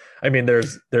man. I mean,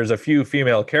 there's a few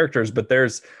female characters, but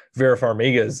there's Vera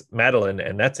Farmiga's Madeline,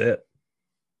 and that's it.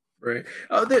 Right.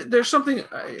 There's something.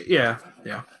 Yeah.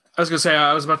 I was gonna say,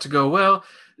 I was about to go, well,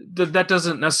 that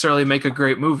doesn't necessarily make a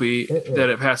great movie that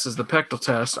it passes the Bechdel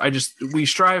test. We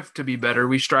strive to be better.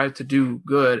 We strive to do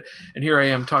good. And here I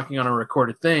am talking on a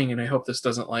recorded thing, and I hope this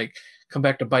doesn't like come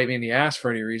back to bite me in the ass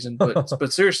for any reason.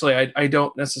 But seriously, I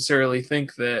don't necessarily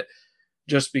think that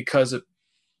just because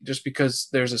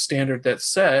there's a standard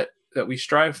that's set that we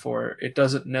strive for, it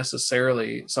doesn't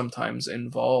necessarily sometimes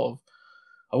involve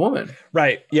a woman.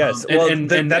 Right. Yes.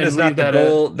 That is not the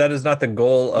goal. That is not the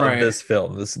goal of this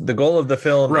film. The goal of the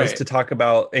film is to talk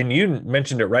about, and you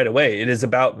mentioned it right away. It is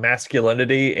about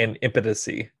masculinity and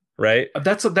impotency. Right.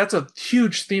 That's a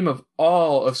huge theme of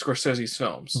all of Scorsese's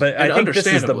films. But I think this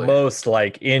is the most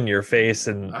like in your face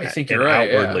and I think and you're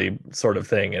right, outwardly sort of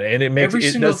thing. And it makes every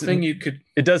single thing you could.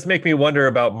 It does make me wonder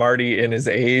about Marty and his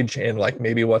age and like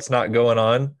maybe what's not going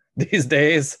on these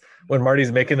days when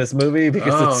Marty's making this movie,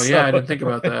 because I didn't think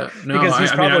about that. No,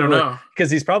 because I don't know. Because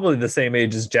he's probably the same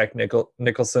age as Jack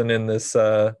Nicholson in this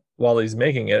while he's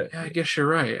making it. Yeah, I guess you're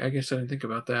right. I guess I didn't think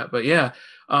about that. But yeah,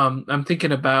 I'm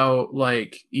thinking about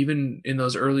like even in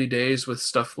those early days with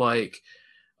stuff like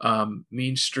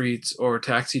Mean Streets or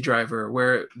Taxi Driver,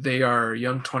 where they are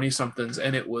young 20-somethings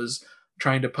and it was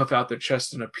trying to puff out their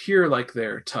chest and appear like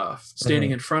they're tough,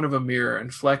 standing in front of a mirror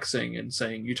and flexing and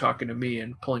saying, "You talking to me?"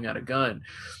 and pulling out a gun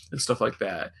and stuff like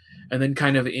that. And then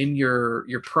kind of in your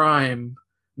prime,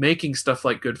 making stuff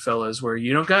like Goodfellas, where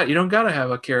you don't got to have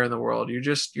a care in the world. You're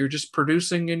just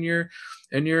producing and you're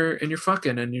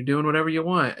fucking and you're doing whatever you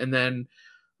want. And then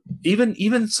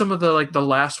even some of the like the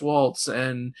Last Waltz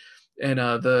and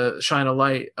the Shine a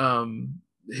Light,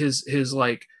 his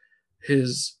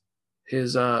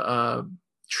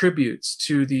tributes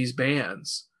to these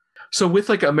bands. So with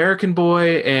like American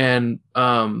Boy and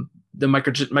the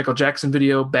Michael Jackson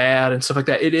video Bad and stuff like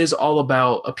that, it is all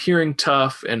about appearing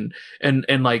tough and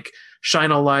like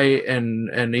Shine a Light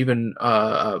and even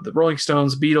the Rolling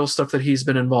Stones, Beatles, stuff that he's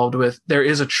been involved with. There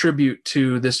is a tribute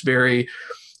to this very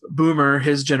boomer,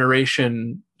 his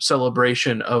generation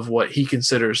celebration of what he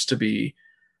considers to be,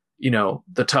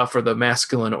 the tough or the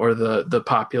masculine or the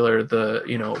popular,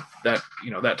 that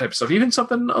type of stuff. Even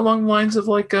something along the lines of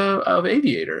like of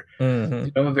Aviator,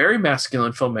 a very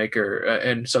masculine filmmaker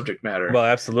and subject matter. Well,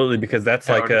 absolutely, because that's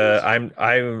like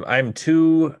I'm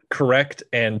too correct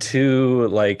and too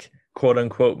like quote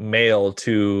unquote male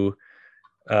to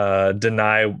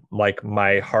deny like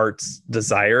my heart's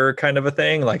desire kind of a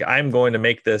thing. Like I'm going to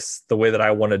make this the way that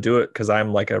I want to do it because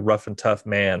I'm like a rough and tough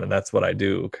man and that's what I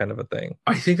do kind of a thing.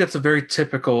 I think that's a very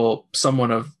typical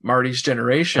someone of Marty's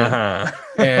generation.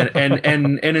 and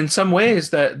in some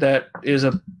ways that is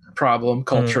a problem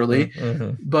culturally,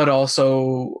 but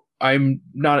also I'm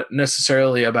not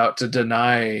necessarily about to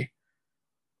deny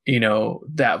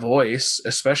that voice,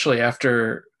 especially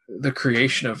after the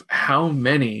creation of how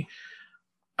many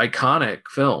iconic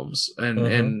films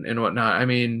and whatnot. I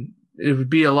mean, it would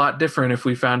be a lot different if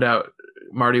we found out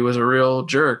Marty was a real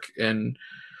jerk,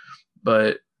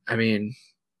 but I mean,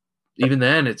 even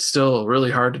then, it's still really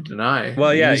hard to deny.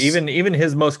 Well, yeah, even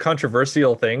his most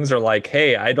controversial things are like,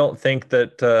 "Hey, I don't think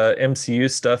that MCU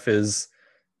stuff is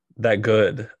that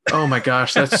good." Oh my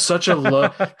gosh, that's such a low.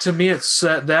 To me,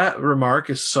 that remark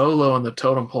is so low on the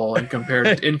totem pole in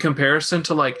comparison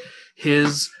to like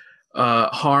his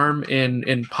harm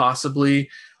in possibly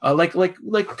like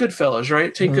Goodfellas,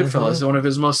 right? Take Goodfellas, one of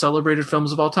his most celebrated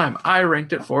films of all time. I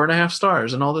ranked it 4.5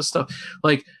 stars and all this stuff.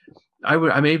 Like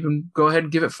I may even go ahead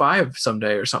and give it 5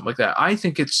 someday or something like that. I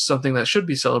think it's something that should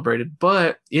be celebrated,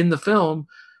 but in the film,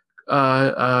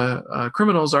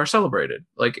 criminals are celebrated.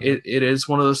 Like it is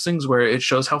one of those things where it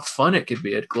shows how fun it could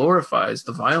be. It glorifies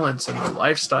the violence and the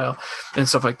lifestyle and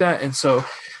stuff like that. And so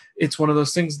it's one of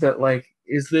those things that like,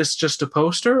 is this just a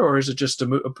poster or is it just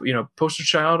a poster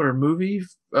child or a movie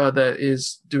that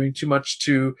is doing too much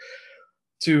to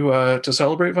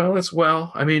celebrate violence?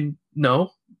 Well, I mean,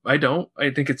 no, I don't.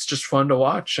 I think it's just fun to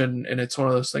watch, and it's one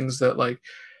of those things that like,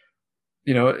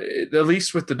 at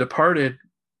least with The Departed,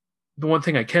 the one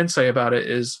thing I can say about it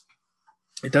is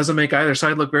it doesn't make either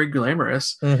side look very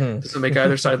glamorous. It doesn't make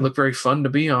either side look very fun to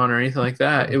be on or anything like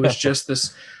that. It was just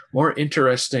this more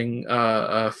interesting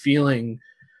feeling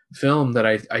film that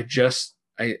I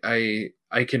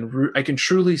can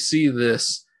truly see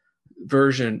this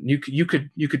version. You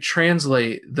could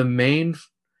translate the main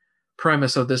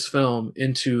premise of this film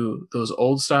into those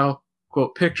old style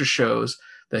quote picture shows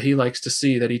that he likes to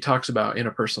see, that he talks about in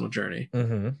A Personal Journey.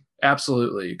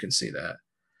 Absolutely, you can see that.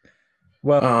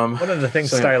 Well, one of the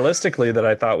things stylistically that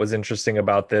I thought was interesting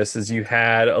about this is you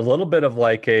had a little bit of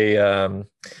like a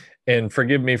and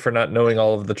forgive me for not knowing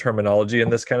all of the terminology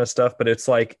and this kind of stuff, but it's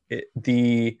like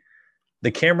the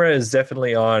the camera is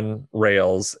definitely on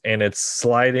rails and it's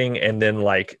sliding and then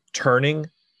like turning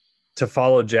to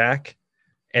follow Jack.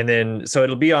 And then so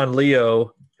it'll be on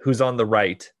Leo, who's on the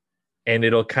right, and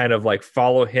it'll kind of like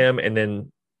follow him, and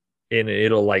then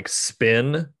it'll like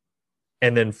spin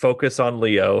and then focus on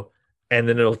Leo, and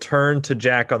then it'll turn to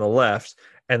Jack on the left,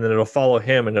 and then it'll follow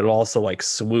him, and it'll also like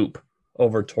swoop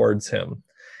over towards him.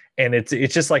 And it's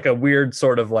just like a weird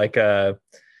sort of like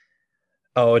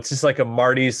it's just like a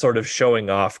Marty sort of showing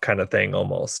off kind of thing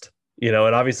almost, and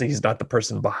obviously he's not the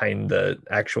person behind the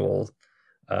actual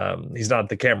he's not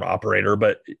the camera operator,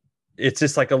 but it's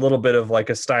just like a little bit of like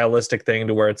a stylistic thing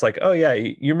to where it's like, oh yeah,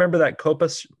 you remember that Copa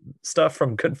stuff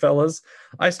from Goodfellas?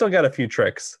 I still got a few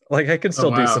tricks. Like I can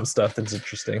still do some stuff that's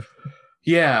interesting.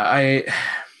 Yeah,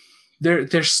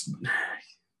 there's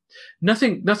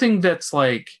nothing that's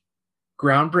like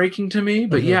groundbreaking to me,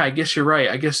 but yeah, I guess you're right.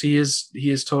 I guess he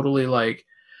is totally like,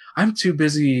 I'm too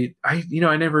busy. I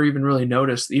never even really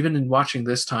noticed, even in watching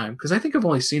this time, because I think I've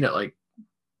only seen it like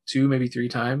 2, maybe 3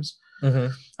 times.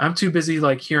 I'm too busy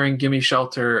like hearing "Gimme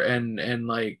Shelter" and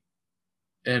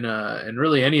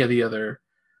really any of the other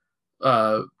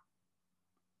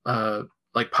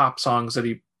like pop songs that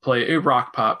he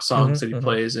rock pop songs that he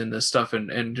plays in this stuff,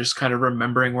 and just kind of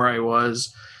remembering where I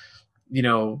was,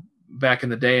 back in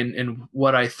the day, and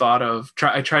what I thought of.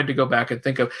 I tried to go back and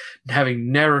think of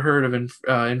having never heard of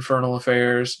Infernal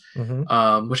Affairs,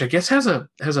 which I guess has a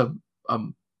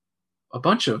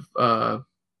bunch of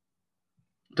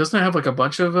doesn't it have like a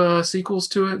bunch of sequels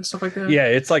to it and stuff like that? Yeah,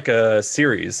 it's like a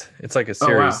series. It's like a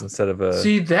series instead of a...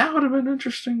 See, that would have been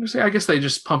interesting to see. I guess they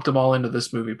just pumped them all into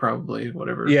this movie, probably,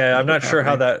 whatever. Yeah, I'm not sure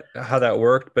how that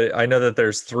worked, but I know that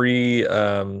there's three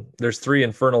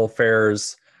Infernal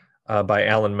Affairs by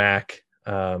Alan Mack,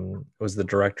 was the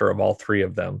director of all 3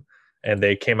 of them. And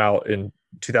they came out in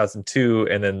 2002,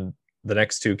 and then the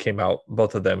next 2 came out,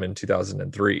 both of them in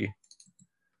 2003.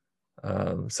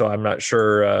 So I'm not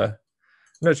sure...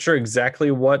 I'm not sure exactly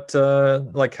what,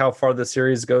 like how far the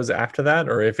series goes after that,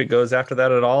 or if it goes after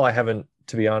that at all. I haven't,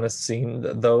 to be honest, seen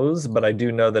those, but I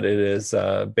do know that it is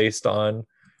based on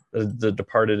the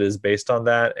Departed is based on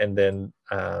that. And then,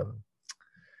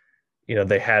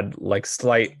 they had like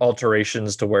slight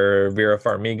alterations to where Vera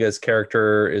Farmiga's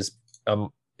character is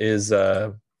an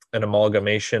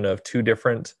amalgamation of 2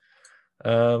 different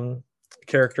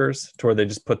characters, to where they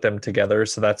just put them together.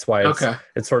 So that's why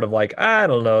it's sort of like, I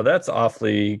don't know, that's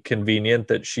awfully convenient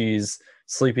that she's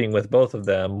sleeping with both of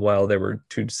them while they were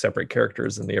 2 separate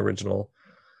characters in the original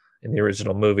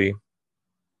movie.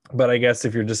 But I guess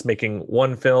if you're just making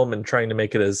one film and trying to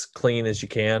make it as clean as you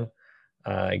can,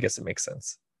 I guess it makes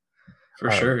sense. For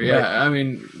sure, yeah. I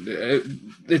mean,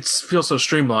 it feels so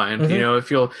streamlined,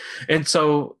 and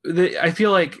so I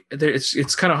feel like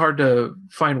it's kind of hard to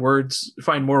find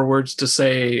more words to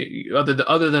say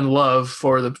other than love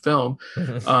for the film,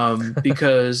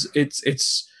 because it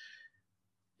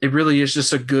really is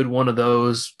just a good one of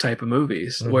those type of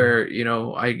movies where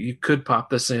you could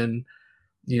pop this in,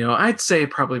 I'd say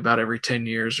probably about every 10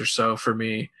 years or so for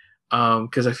me,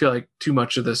 because I feel like too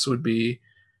much of this would be,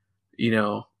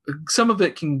 some of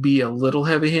it can be a little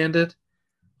heavy-handed,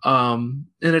 and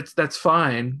that's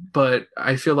fine, but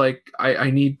I feel like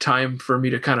I need time for me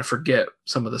to kind of forget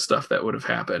some of the stuff that would have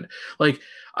happened. Like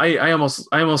I almost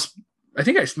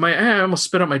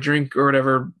spit out my drink or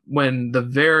whatever when the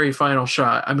very final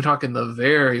shot, I'm talking the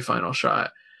very final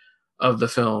shot of the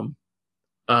film.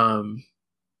 You're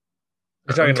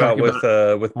talking about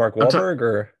with Mark Wahlberg,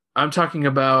 or? I'm talking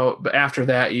about after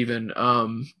that, even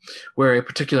where a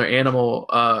particular animal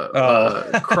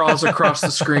crawls across the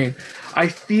screen. I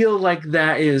feel like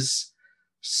that is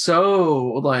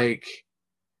so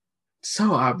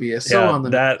obvious. So on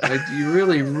the you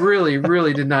really, really,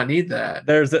 really did not need that.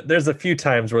 There's a few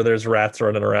times where there's rats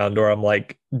running around, or I'm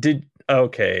like,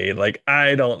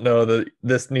 I don't know that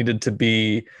this needed to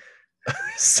be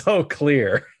so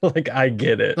clear. Like, I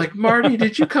get it. Like, Marty,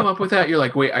 did you come up with that? You're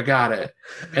like, wait, I got it.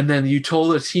 And then you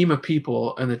told a team of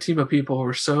people, and the team of people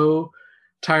were so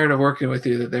tired of working with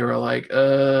you that they were like,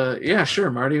 yeah,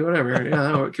 sure, Marty, whatever.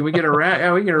 Yeah, can we get a rat?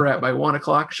 Yeah, we can get a rat by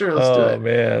 1:00. Sure, let's do it. Oh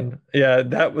man. Yeah,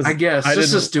 that was, I guess.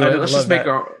 Let's just do it. Let's just make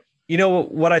our...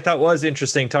 what I thought was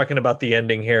interesting talking about the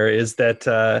ending here is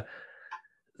that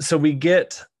so we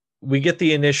get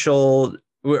the initial,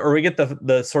 or we get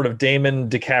the sort of Damon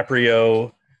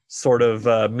DiCaprio sort of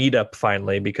meetup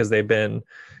finally, because they've been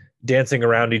dancing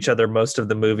around each other most of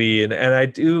the movie. And I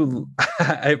do,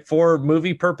 for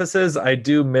movie purposes, I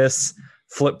do miss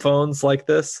flip phones like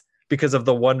this because of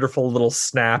the wonderful little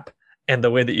snap and the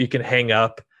way that you can hang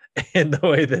up and the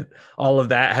way that all of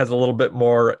that has a little bit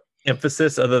more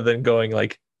emphasis other than going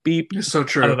like beep. It's so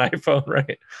true on an iPhone,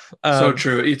 right? So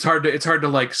true. It's hard to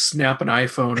like snap an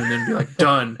iPhone and then be like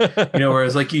done.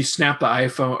 Whereas like you snap the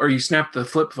iPhone or you snap the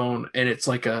flip phone and it's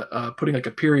like a putting like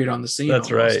a period on the scene.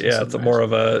 That's right. Yeah, it's more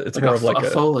of a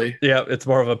Foley. Yeah, it's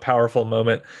more of a powerful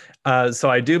moment. So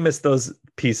I do miss those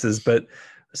pieces, but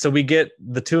so we get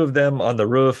the two of them on the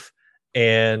roof,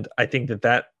 and I think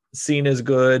that scene is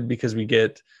good because we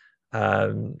get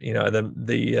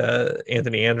the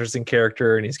Anthony Anderson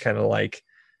character, and he's kind of like,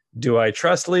 do I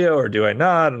trust Leo or do I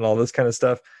not, and all this kind of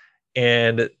stuff.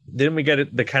 And then we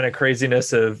get the kind of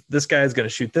craziness of this guy is going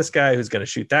to shoot this guy who's going to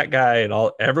shoot that guy, and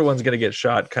everyone's going to get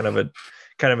shot, kind of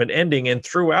an ending. And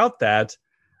throughout that,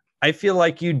 I feel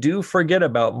like you do forget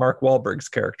about Mark Wahlberg's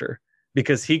character,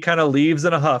 because he kind of leaves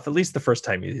in a huff, at least the first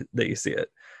time that you see it.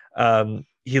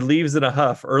 He leaves in a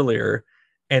huff earlier,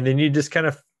 and then you just kind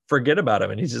of forget about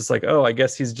him. And he's just like, oh, I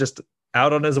guess he's just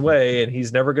out on his way, and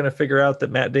he's never going to figure out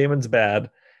that Matt Damon's bad.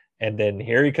 And then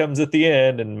here he comes at the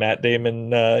end, and Matt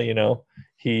Damon,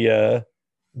 he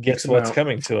gets what's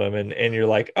coming to him. And you're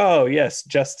like, oh, yes,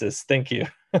 justice. Thank you.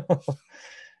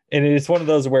 And it's one of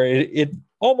those where it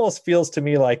almost feels to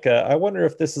me like, I wonder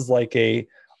if this is like a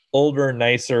older,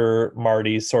 nicer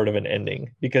Marty sort of an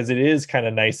ending, because it is kind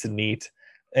of nice and neat.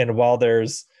 And while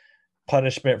there's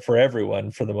punishment for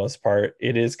everyone, for the most part,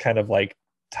 it is kind of like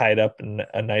tied up in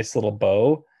a nice little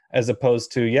bow. As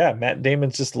opposed to, Matt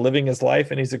Damon's just living his life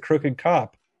and he's a crooked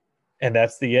cop. And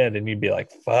that's the end. And you'd be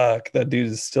like, fuck, that dude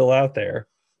is still out there.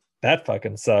 That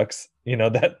fucking sucks.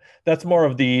 That's more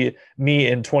of the me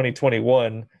in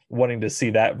 2021 wanting to see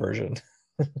that version.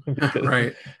 Because,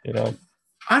 right.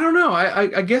 I don't know.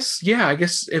 I guess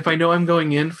if I know I'm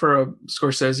going in for a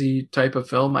Scorsese type of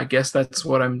film, I guess that's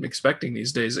what I'm expecting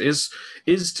these days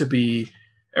is to be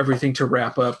everything to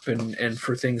wrap up and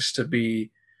for things to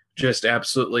be just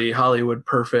absolutely Hollywood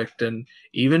perfect. And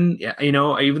even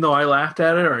though I laughed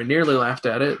at it, or I nearly laughed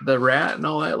at it, the rat and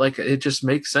all that, like, it just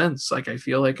makes sense. Like, I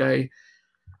feel like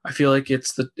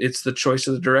it's the choice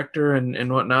of the director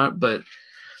and whatnot. But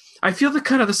I feel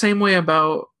the same way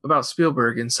about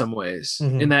Spielberg in some ways,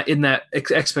 in that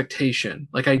expectation.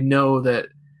 Like, I know that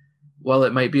while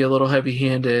it might be a little heavy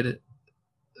handed,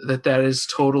 that is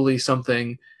totally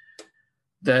something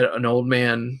that an old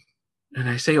man, and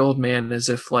I say old man as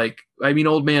if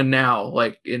old man now,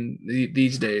 like in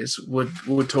these days,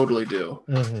 would totally do.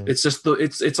 Mm-hmm. It's just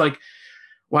it's like,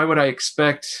 why would I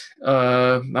expect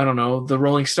I don't know, the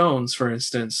Rolling Stones, for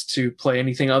instance, to play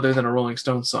anything other than a Rolling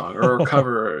Stones song or a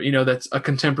cover, that's a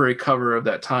contemporary cover of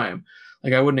that time.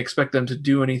 Like, I wouldn't expect them to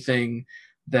do anything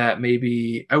that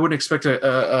maybe I wouldn't expect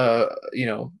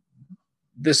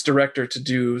this director to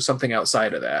do something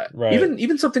outside of that. Right.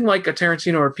 Even something like a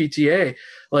Tarantino or PTA,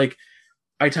 like.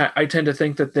 I tend to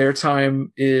think that their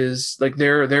time is like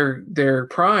their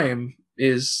prime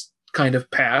is kind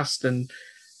of past, and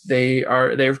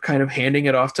they're kind of handing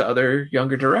it off to other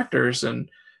younger directors and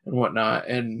whatnot.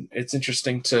 And it's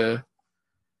interesting to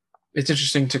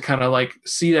kind of like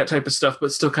see that type of stuff,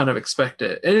 but still kind of expect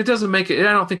it. And it doesn't make it.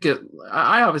 I don't think it.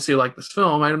 I obviously like this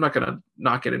film. I'm not going to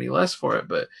knock it any less for it,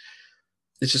 but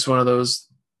it's just one of those.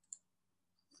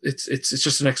 It's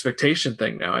just an expectation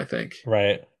thing now, I think.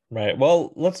 Right. Right.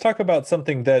 Well, let's talk about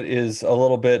something that is a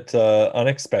little bit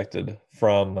unexpected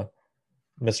from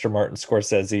Mr. Martin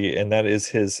Scorsese, and that is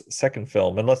his second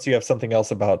film, unless you have something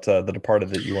else about The Departed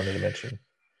that you wanted to mention.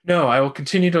 No, I will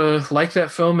continue to like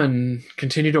that film and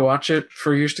continue to watch it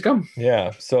for years to come.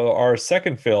 Yeah. So our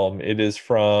second film, it is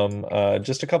from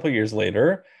just a couple years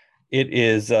later. It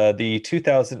is the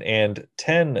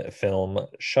 2010 film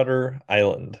Shutter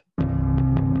Island.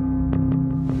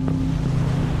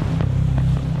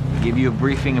 Give you a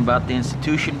briefing about the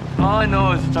institution? All I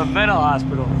know is it's a mental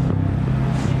hospital.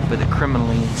 For the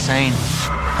criminally insane.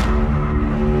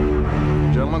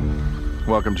 Gentlemen,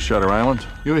 welcome to Shutter Island.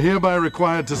 You're hereby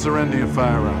required to surrender your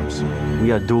firearms.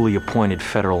 We are duly appointed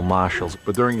federal marshals.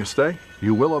 But during your stay,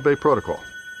 you will obey protocol.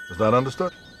 Is that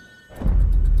understood?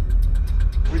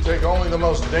 We take only the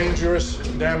most dangerous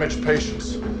and damaged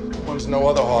patients, ones no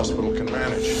other hospital can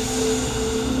manage.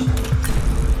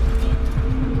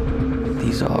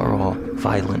 These are all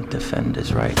violent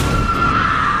offenders, right?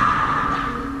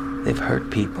 They've hurt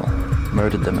people,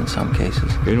 murdered them in some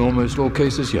cases. In almost all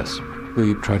cases, yes.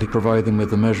 We try to provide them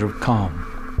with a measure of calm.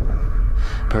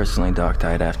 Personally, Doctor,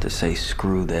 I'd have to say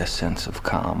screw their sense of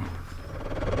calm.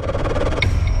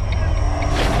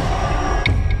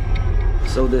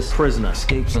 So this prisoner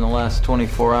escapes in the last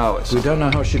 24 hours. We don't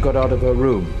know how she got out of her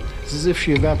room. It's as if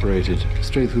she evaporated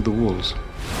straight through the walls.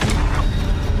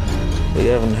 We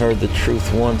haven't heard the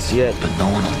truth once yet. But no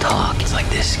one will talk. It's like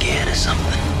they're scared of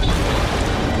something.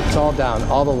 It's all down,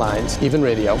 all the lines, even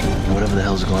radio. Whatever the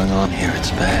hell's going on here,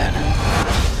 it's bad.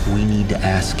 We need to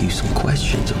ask you some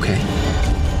questions, okay?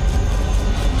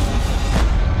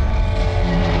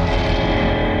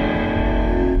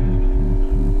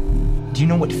 Do you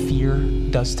know what fear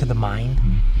does to the mind?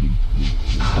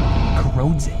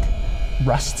 Corrodes it,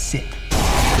 rusts it.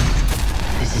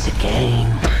 This is a game.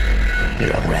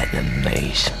 You're a rat in a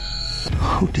maze.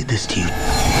 Who did this to you?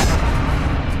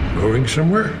 Going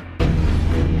somewhere?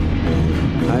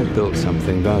 I've built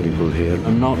something valuable here.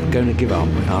 I'm not going to give up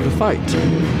without a fight.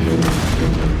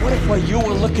 What if while you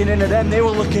were looking into them, they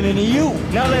were looking into you?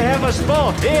 Now they have us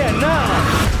both here now.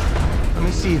 Let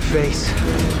me see your face.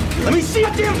 Let me see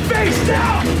your damn face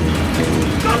now!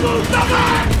 Don't move, don't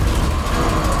move!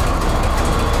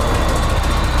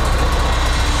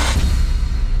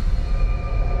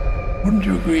 Wouldn't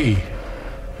you agree?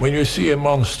 When you see a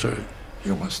monster,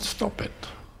 you must stop it.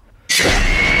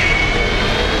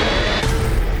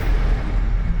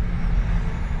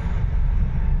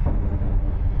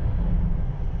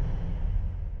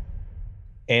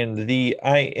 And the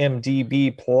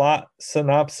IMDb plot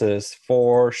synopsis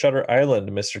for Shutter Island,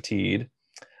 Mr. Teed.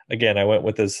 Again, I went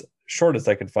with as short as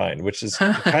I could find, which is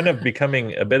kind of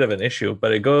becoming a bit of an issue,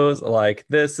 but it goes like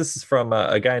this. This is from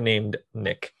a guy named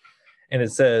Nick. And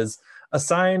it says,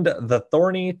 assigned the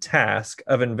thorny task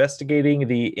of investigating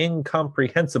the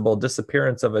incomprehensible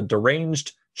disappearance of a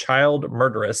deranged child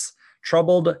murderess,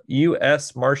 troubled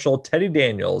U.S. Marshal Teddy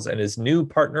Daniels and his new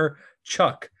partner,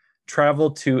 Chuck,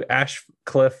 traveled to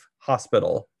Ashcliffe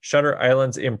Hospital, Shutter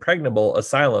Island's impregnable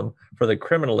asylum for the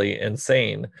criminally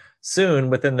insane. Soon,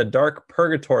 within the dark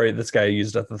purgatory, this guy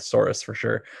used a thesaurus for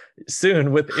sure.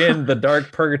 Soon, within the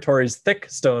dark purgatory's thick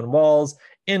stone walls,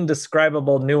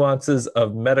 indescribable nuances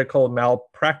of medical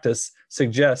malpractice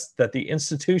suggest that the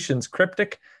institution's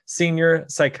cryptic senior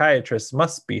psychiatrist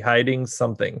must be hiding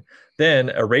something. Then,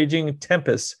 a raging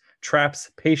tempest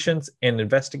traps patients and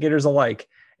investigators alike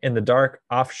in the dark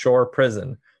offshore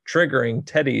prison, triggering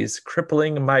Teddy's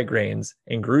crippling migraines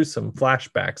and gruesome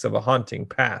flashbacks of a haunting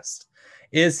past.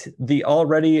 Is the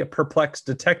already perplexed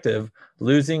detective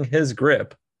losing his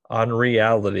grip on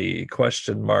reality?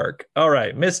 Question mark. All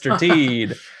right, Mr.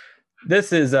 Teed.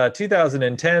 This is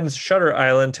 2010's Shutter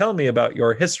Island. Tell me about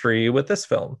your history with this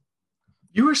film.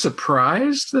 You were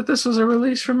surprised that this was a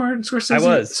release from Martin Scorsese?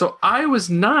 I was. So I was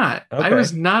not. Okay. I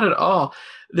was not at all.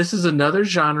 This is another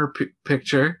genre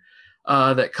picture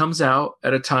that comes out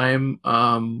at a time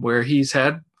where he's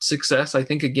had success. I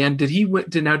think again. We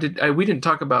didn't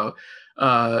talk about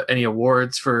any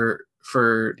awards for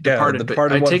Departed. The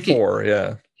Departed won 4.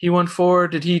 Yeah, he won 4.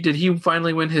 Did he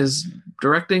finally win his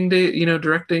directing day?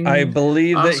 Directing. I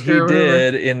believe Oscar that he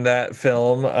did in that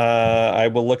film. I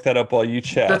will look that up while you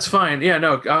chat. That's fine. Yeah,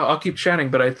 no, I'll keep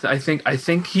chatting. But I think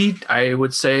I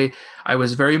would say I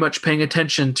was very much paying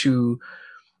attention to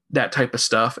that type of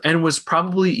stuff, and was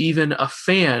probably even a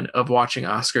fan of watching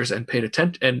Oscars and paid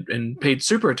attention and paid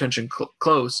super attention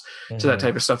close to that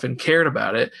type of stuff and cared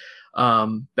about it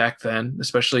back then,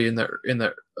 especially in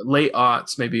the late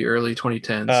aughts, maybe early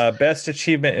 2010s. Best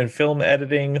achievement in film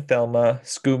editing, Thelma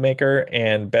Schoonmaker,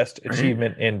 and best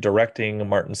achievement in directing,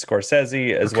 Martin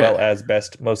Scorsese, as well as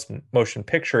best motion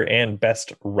picture and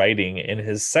best writing in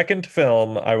his second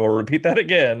film. I will repeat that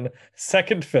again.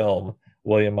 Second film,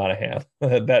 William Monahan.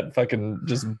 That fucking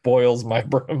just boils my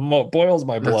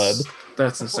blood.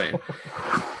 That's insane.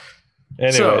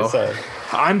 Anyway, so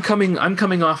I'm coming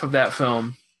off of that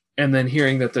film, and then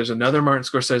hearing that there's another Martin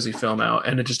Scorsese film out,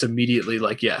 and it just immediately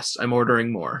like, yes, I'm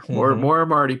ordering more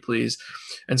Marty, please.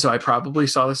 And so I probably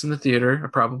saw this in the theater. I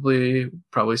probably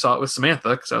saw it with Samantha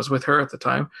because I was with her at the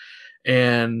time,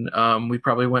 and we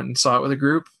probably went and saw it with a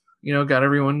group. Got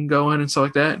everyone going and stuff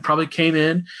like that. Probably came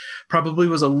in, probably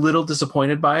was a little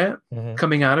disappointed by it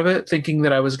coming out of it, thinking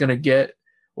that I was going to get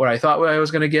what I thought I was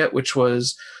going to get, which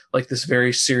was like this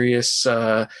very serious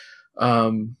trip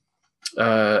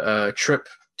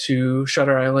to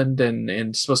Shutter Island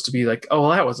and supposed to be like, oh,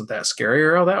 well, that wasn't that scary,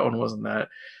 or oh, that one wasn't that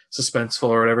suspenseful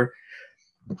or whatever.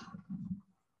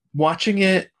 Watching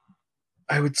it,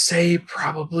 I would say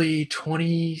probably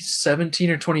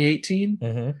 2017 or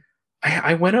 2018.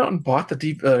 I went out and bought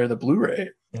the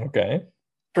Blu-ray. Okay.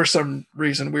 For some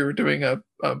reason, we were doing a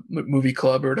movie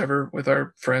club or whatever with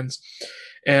our friends,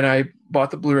 and I bought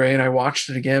the Blu-ray and I watched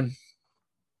it again,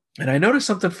 and I noticed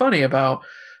something funny about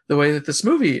the way that this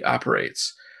movie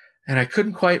operates, and I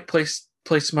couldn't quite place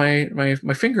my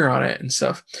finger on it and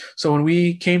stuff. So when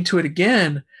we came to it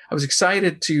again, I was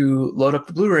excited to load up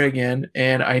the Blu-ray again,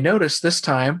 and I noticed this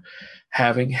time,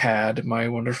 having had my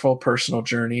wonderful personal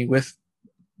journey with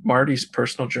Marty's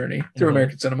personal journey through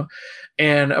American cinema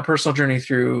and a personal journey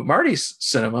through Marty's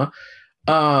cinema,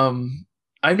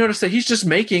 I've noticed that he's just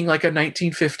making like a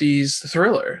 1950s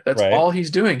thriller. That's all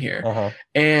he's doing here.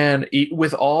 And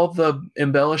with all the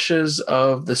embellishes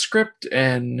of the script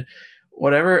and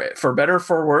whatever, for better,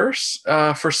 for worse,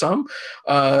 for some,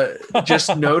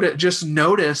 just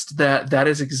noticed that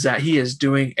is exact. He is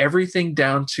doing everything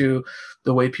down to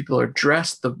the way people are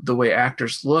dressed, the way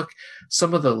actors look.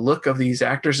 Some of the look of these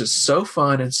actors is so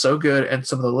fun and so good. And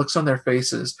some of the looks on their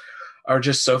faces are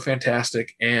just so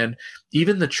fantastic. And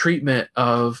even the treatment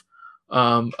of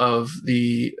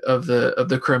the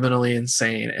criminally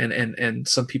insane and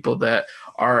some people that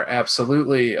are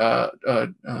absolutely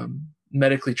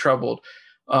medically troubled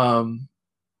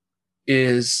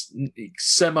is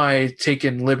semi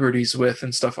taken liberties with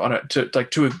and stuff on it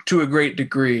to a great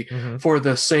degree for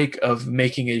the sake of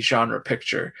making a genre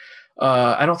picture.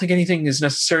 I don't think anything is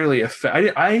necessarily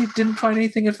I didn't find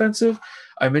anything offensive.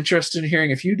 I'm interested in hearing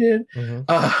if you did.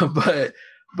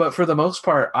 But for the most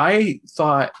part, I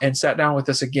thought and sat down with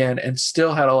this again and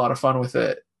still had a lot of fun with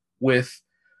it, with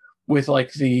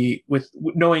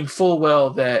knowing full well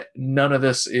that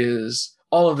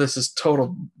all of this is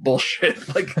total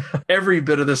bullshit. Like every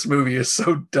bit of this movie is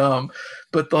so dumb,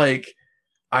 but like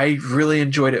I really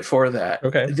enjoyed it for that.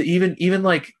 Okay. Even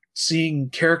like seeing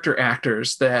character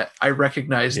actors that I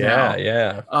recognize now.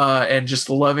 Yeah. And just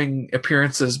loving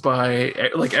appearances by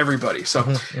like everybody.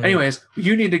 So anyways,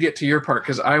 you need to get to your part,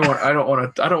 because I don't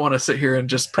want to sit here and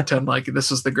just pretend like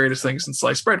this is the greatest thing since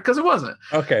sliced bread, because it wasn't.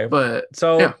 Okay. But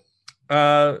so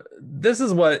this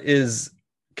is what is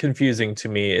confusing to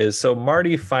me is, so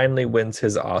Marty finally wins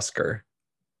his Oscar.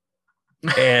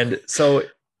 And so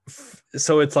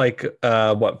it's like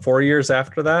 4 years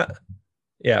after that?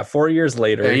 Yeah, 4 years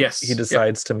later, he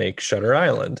decides to make Shutter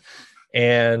Island.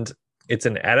 And it's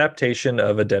an adaptation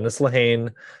of a Dennis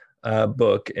Lehane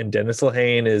book. And Dennis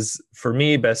Lehane is, for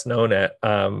me, best known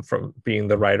from being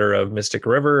the writer of Mystic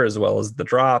River as well as The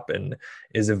Drop, and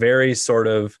is a very sort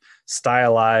of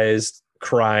stylized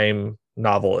crime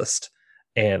novelist.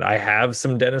 And I have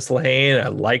some Dennis Lehane. I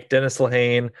like Dennis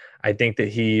Lehane. I think that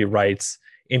he writes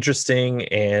interesting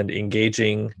and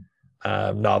engaging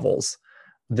novels.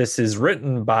 This is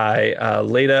written by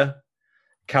Leda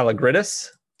Kalogridis.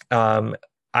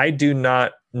 I do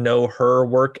not know her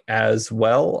work as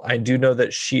well. I do know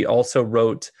that she also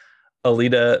wrote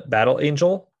Alita Battle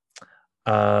Angel.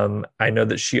 I know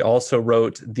that she also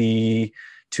wrote the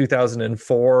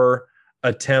 2004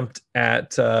 attempt at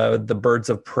The Birds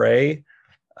of Prey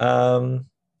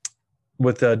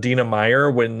with Dina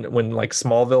Meyer when like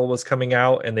Smallville was coming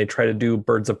out and they tried to do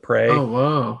Birds of Prey. Oh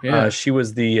wow! Yeah, she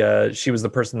was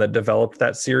the person that developed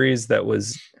that series that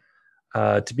was,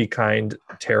 to be kind,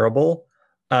 terrible.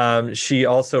 She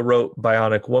also wrote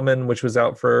Bionic Woman, which was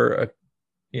out for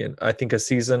I think a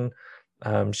season.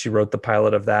 She wrote the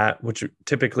pilot of that, which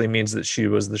typically means that she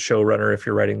was the showrunner if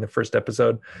you're writing the first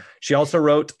episode. She also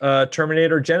wrote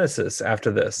Terminator Genesis after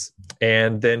this,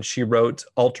 and then she wrote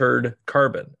Altered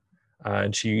Carbon.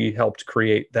 And she helped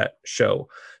create that show.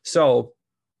 So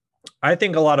I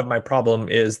think a lot of my problem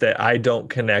is that I don't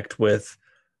connect with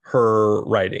her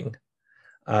writing,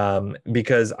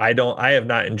 because I have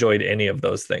not enjoyed any of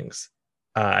those things.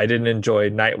 I didn't enjoy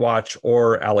Night Watch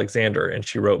or Alexander, and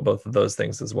she wrote both of those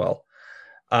things as well.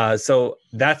 So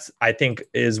that's, I think,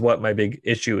 is what my big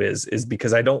issue is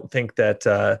because I don't think that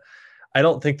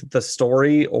the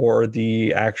story or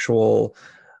the actual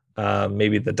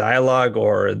maybe the dialogue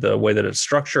or the way that it's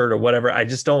structured or whatever, I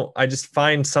just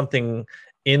find something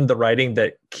in the writing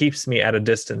that keeps me at a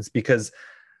distance, because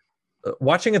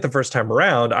watching it the first time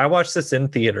around, I watched this in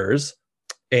theaters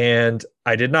and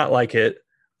I did not like it.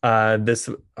 I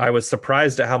was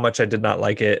surprised at how much I did not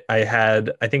like it. I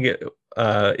think it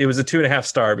was a 2.5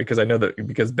 star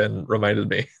because Ben reminded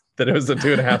me that it was a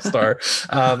 2.5 star.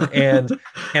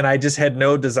 And I just had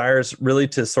no desires really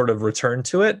to sort of return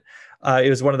to it.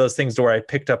 It was one of those things where I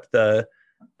picked up the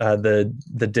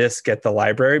disc at the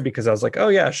library because I was like, oh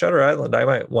yeah, Shutter Island, I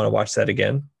might want to watch that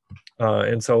again.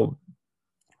 And so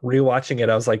rewatching it,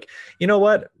 I was like, you know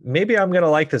what? Maybe I'm going to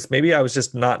like this. Maybe I was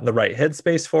just not in the right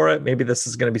headspace for it. Maybe this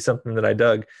is going to be something that I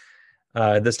dug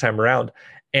this time around.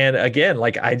 And again,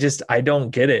 like, I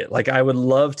don't get it. Like, I would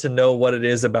love to know what it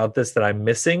is about this that I'm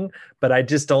missing, but I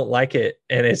just don't like it.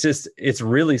 And it's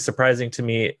really surprising to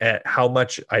me at how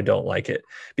much I don't like it,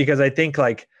 because I think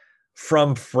like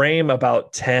from frame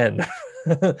about 10,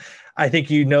 I think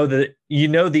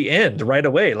the end right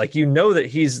away. Like, that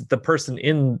he's the person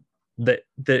in that's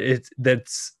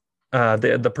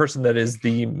the person that is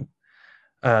the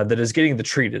that is getting the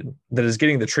treatment,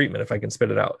 if I can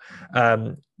spit it out.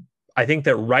 I think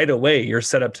that right away you're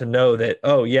set up to know that,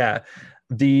 oh yeah,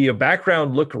 the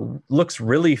background looks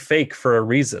really fake for a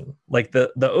reason. Like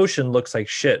the ocean looks like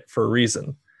shit for a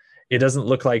reason. It doesn't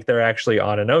look like they're actually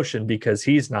on an ocean because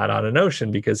he's not on an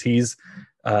ocean, because he's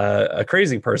a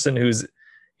crazy person who's,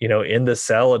 in the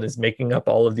cell and is making up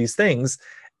all of these things.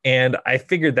 And I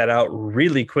figured that out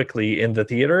really quickly in the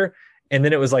theater. And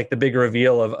then it was like the big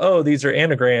reveal of, oh, these are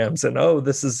anagrams, and oh,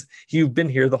 you've been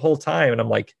here the whole time. And I'm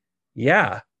like,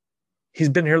 yeah, he's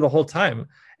been here the whole time.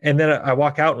 And then I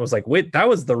walk out and was like, wait, that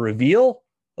was the reveal?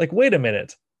 Like, wait a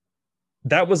minute.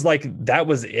 That was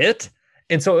it?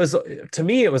 And so it was, to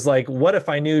me, it was like, what if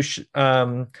I knew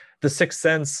The Sixth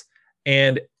Sense,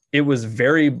 and it was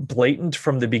very blatant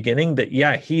from the beginning that,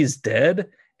 yeah, he's dead.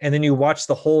 And then you watch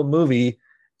the whole movie,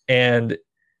 and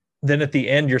then at the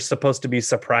end, you're supposed to be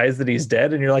surprised that he's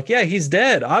dead. And you're like, yeah, he's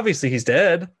dead. Obviously he's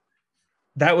dead.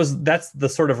 That's the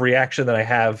sort of reaction that I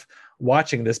have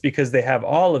watching this, because they have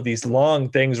all of these long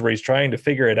things where he's trying to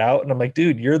figure it out. And I'm like,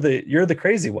 dude, you're the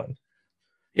crazy one.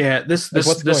 Yeah. This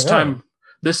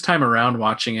time around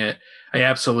watching it, I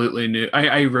absolutely knew,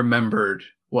 I remembered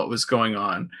what was going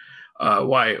on,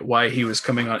 why he was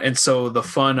coming on. And so the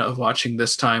fun of watching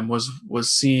this time was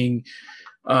seeing,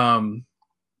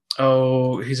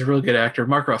 he's a really good actor,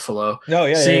 Mark Ruffalo. Oh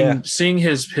yeah, seeing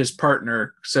his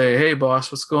partner say, "Hey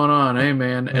boss, what's going on? Hey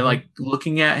man," Mm-hmm. and like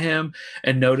looking at him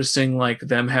and noticing like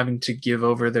them having to give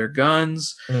over their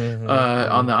guns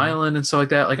on the island and stuff like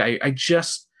that. Like I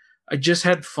just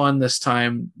had fun this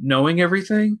time knowing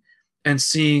everything and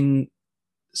seeing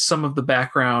some of the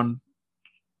background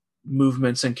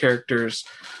movements and characters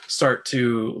start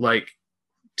to like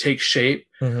take shape.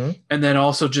 Mm-hmm. And then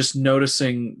also just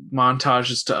noticing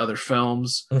montages to other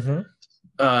films. Mm-hmm.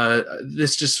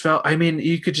 This just felt, I mean,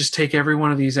 you could just take every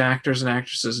one of these actors and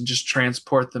actresses and just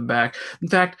transport them back. In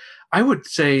fact, I would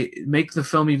say make the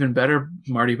film even better,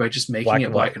 Marty, by just making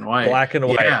it black and white. Black and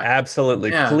white, yeah.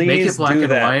 absolutely. Yeah, please make it black do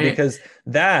and that, white. because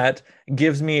that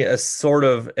gives me a sort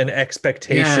of an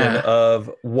expectation of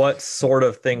what sort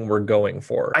of thing we're going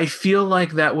for. I feel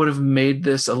like that would have made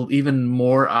this even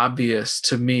more obvious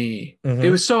to me. Mm-hmm. It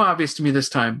was so obvious to me this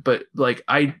time, but like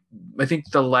I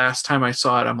think the last time I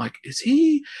saw it, I'm like, is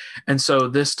he? And so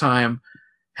this time,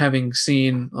 having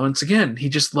seen, once again, he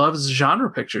just loves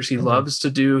genre pictures. He loves to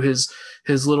do his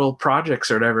little projects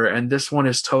or whatever. And this one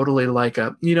is totally like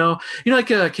a,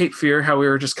 like Cape Fear, how we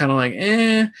were just kind of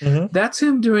like, that's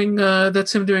him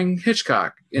doing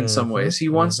Hitchcock in some ways. He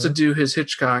wants to do his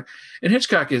Hitchcock, and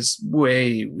Hitchcock is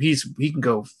he can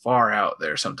go far out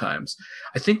there sometimes.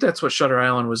 I think that's what Shutter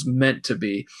Island was meant to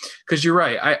be. Cause you're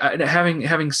right. I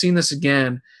having seen this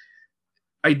again,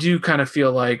 I do kind of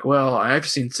feel like, well, I've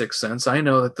seen Sixth Sense. I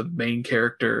know that the main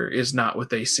character is not what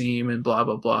they seem and blah,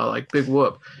 blah, blah, like big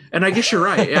whoop. And I guess you're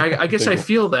right. I guess I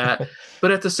feel that.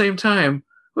 But at the same time,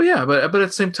 well, yeah, but at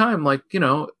the same time, like,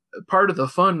 part of the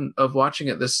fun of watching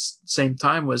it this same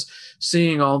time was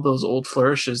seeing all those old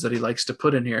flourishes that he likes to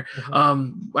put in here.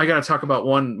 I got to talk about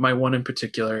my one in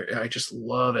particular. I just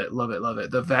love it.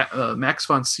 The Max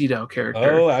von Sydow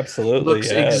character. Oh, absolutely. Looks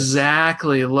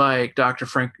exactly like Dr.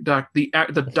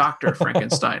 the Dr.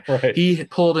 Frankenstein. Right. He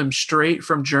pulled him straight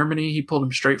from Germany. He pulled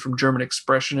him straight from German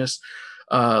expressionist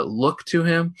look to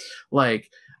him. Like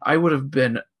I would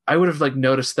have like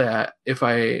noticed that if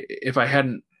I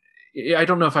hadn't. I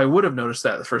don't know if I would have noticed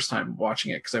that the first time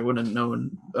watching it, because I wouldn't have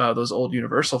known those old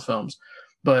Universal films.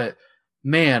 But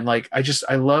man, like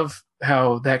I love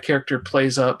how that character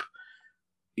plays up,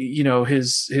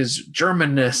 his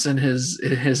Germanness and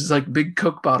his like big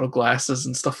Coke bottle glasses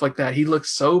and stuff like that. He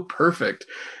looks so perfect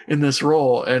in this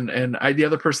role. And the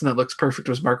other person that looks perfect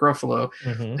was Mark Ruffalo.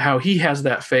 How he has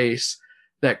that face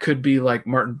that could be like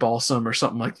Martin Balsam or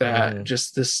something like that.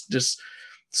 Just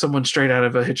someone straight out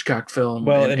of a Hitchcock film.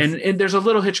 Well, and there's a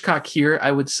little Hitchcock here,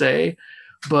 I would say,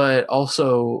 but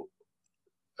also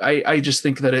I just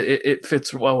think that it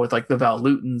fits well with like the Val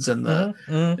Lutons and the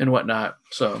and whatnot.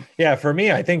 So yeah, for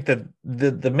me, I think that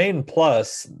the main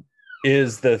plus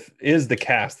is the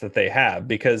cast that they have,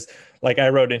 because like I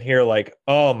wrote in here, like,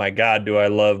 oh my God, do I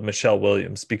love Michelle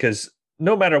Williams, because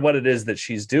no matter what it is that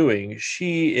she's doing,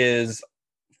 she is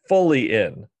fully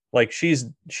in. Like she's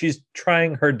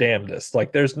trying her damnedest.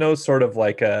 Like there's no sort of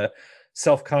like a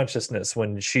self-consciousness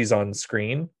when she's on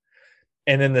screen.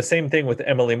 And then the same thing with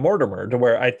Emily Mortimer, to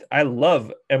where I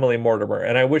love Emily Mortimer,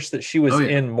 and I wish that she was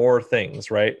in more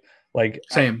things, right? Like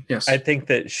same, yes. I think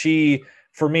that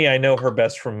for me, I know her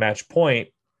best from Match Point,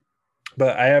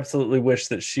 but I absolutely wish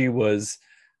that she was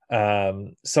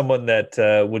someone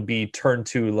that would be turned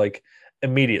to like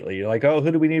immediately. You're like, oh,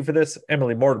 who do we need for this?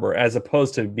 Emily Mortimer, as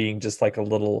opposed to being just like a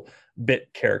little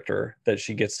bit character that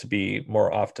she gets to be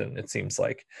more often, it seems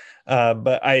like.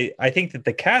 But I think that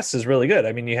the cast is really good.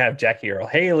 I mean, you have Jackie Earle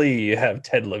Haley, you have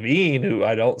Ted Levine, who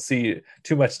I don't see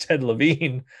too much Ted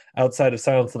Levine outside of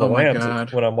Silence of the Oh my Lambs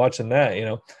God. when I'm watching that, you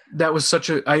know. That was such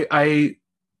a I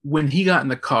when he got in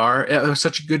the car, it was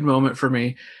such a good moment for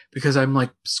me because I'm like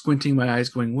squinting my eyes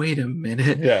going, wait a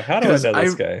minute. Yeah, how do I know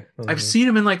this guy? I've seen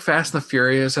him in like Fast and the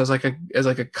Furious as like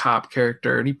a cop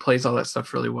character, and he plays all that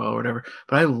stuff really well or whatever.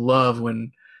 But I love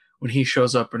when he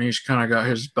shows up and he's kind of got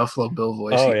his Buffalo Bill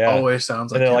voice. Oh, he yeah. always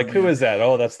sounds like and they're him, like, who man. is that?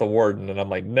 Oh, that's the warden. And I'm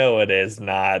like, no, it is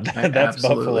not. I That's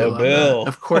absolutely Buffalo love Bill. that.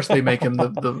 Of course they make him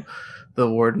the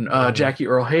warden. Jackie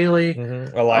Earle Haley.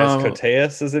 Elias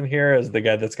Koteas is in here as the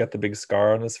guy that's got the big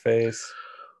scar on his face.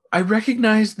 I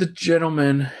recognize the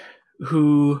gentleman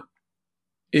who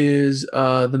is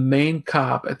the main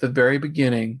cop at the very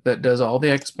beginning that does all the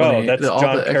explanation. Oh, that's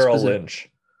John Carroll Lynch.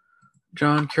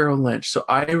 John Carroll Lynch. So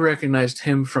I recognized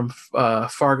him from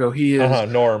Fargo. He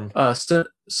is Norm.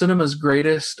 Cinema's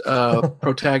greatest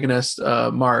protagonist.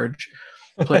 Marge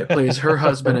plays her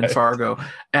husband in Fargo.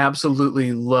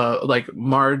 Absolutely love. Like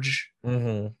Marge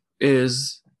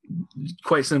is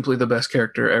quite simply the best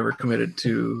character ever committed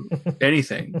to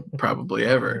anything probably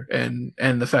ever, and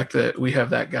the fact that we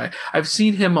have that guy. I've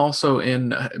seen him also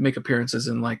in make appearances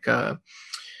in like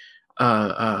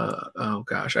oh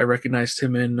gosh, I recognized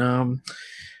him in that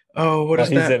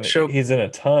show? He's in a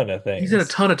ton of things. He's in a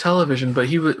ton of television, but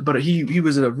he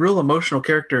was a real emotional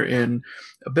character in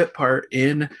a bit part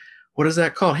in what is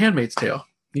that called? Handmaid's Tale.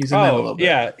 He's in that a little bit.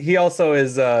 Yeah, he also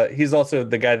is he's also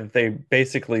the guy that they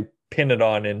basically pin it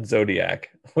on in Zodiac,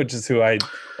 which is who I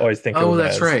always think of. Oh,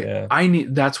 that's as. right. Yeah.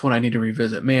 That's one I need to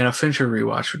revisit. Man, a Fincher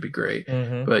rewatch would be great.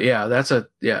 But yeah, so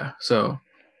yeah,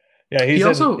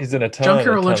 he's in a ton. John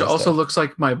Carroll Lynch of also stuff. looks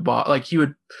like my boss. Like he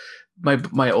would,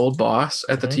 my old boss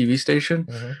at the TV station.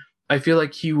 I feel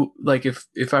like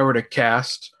if I were to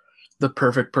cast the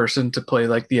perfect person to play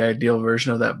like the ideal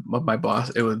version of my boss,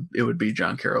 it would be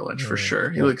John Carroll Lynch for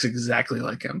sure. He looks exactly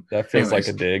like him. That feels like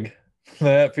a dig.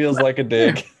 That feels like a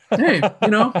dig. Hey,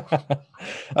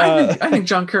 I think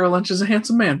John Carroll Lynch is a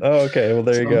handsome man. Oh, okay. Well,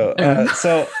 there you go.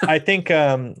 So I think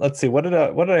let's see. What did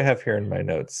I have here in my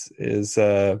notes? Is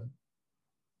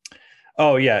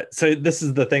oh yeah. So this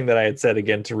is the thing that I had said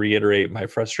again to reiterate my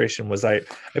frustration was I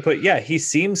put he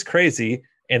seems crazy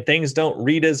and things don't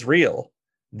read as real.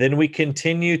 Then we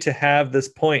continue to have this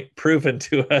point proven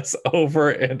to us over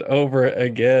and over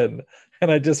again, and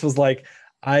I just was like,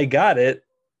 I got it.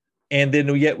 And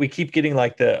then yet we keep getting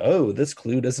like this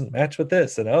clue doesn't match with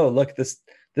this, and oh look, this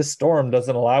storm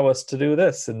doesn't allow us to do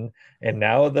this, and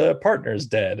now the partner's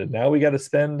dead, and now we got to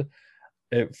spend.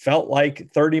 It felt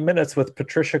like 30 minutes with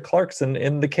Patricia Clarkson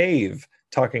in the cave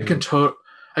talking.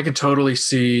 I can totally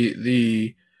see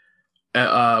the.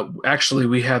 Actually,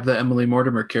 we have the Emily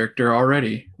Mortimer character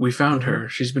already. We found her.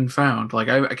 She's been found. Like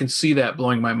I can see that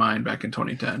blowing my mind back in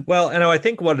 2010. Well, and I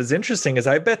think what is interesting is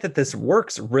I bet that this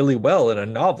works really well in a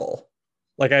novel.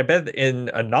 Like I bet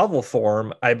in a novel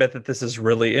form, I bet that this is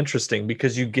really interesting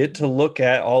because you get to look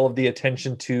at all of the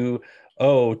attention to,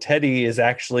 oh, Teddy is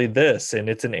actually this, and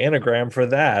it's an anagram for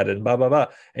that, and blah, blah, blah.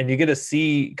 And you get to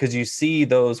see, because you see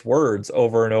those words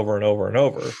over and over and over and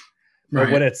over. But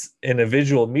when it's in a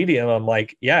visual medium, I'm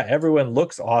like, yeah, everyone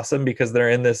looks awesome because they're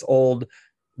in this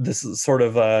sort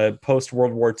of post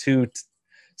World War II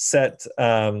set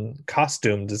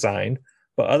costume design.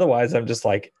 But otherwise, I'm just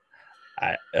like,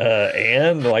 I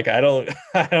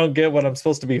don't get what I'm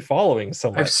supposed to be following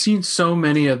so much. I've seen so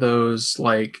many of those,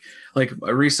 like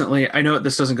recently. I know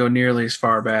this doesn't go nearly as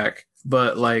far back,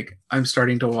 but like I'm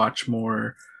starting to watch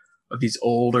more of these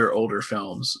older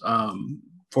films,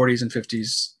 40s and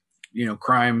 50s.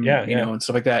 Crime, and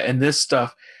stuff like that. And this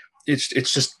stuff, it's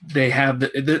just they have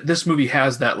this movie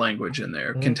has that language in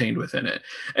there contained within it,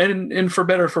 and for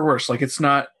better or for worse, like it's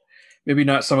not maybe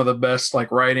not some of the best like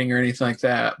writing or anything like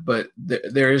that, but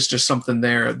there is just something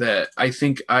there that I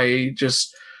think I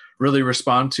just really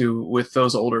respond to with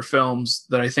those older films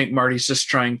that I think Marty's just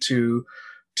trying to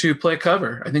play a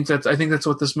cover. I think that's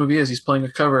what this movie is. He's playing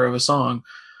a cover of a song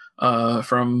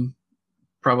from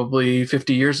probably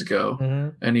 50 years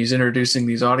ago, and he's introducing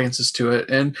these audiences to it.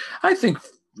 And I think,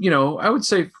 I would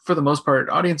say for the most part,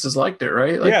 audiences liked it,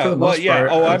 right? Like, for the most part,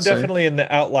 oh, I'm definitely in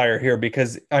the outlier here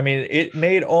because I mean, it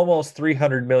made almost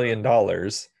 $300 million.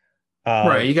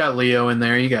 Right. You got Leo in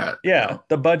there. You got,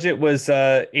 the budget was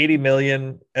 80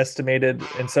 million estimated.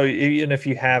 And so even if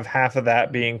you have half of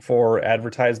that being for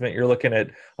advertisement, you're looking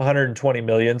at 120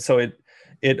 million. So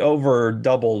it over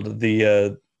doubled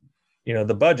the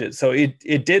the budget. So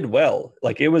it did well.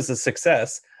 Like, it was a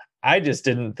success. I just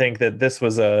didn't think that this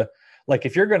was like,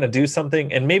 if you're going to do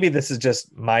something, and maybe this is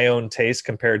just my own taste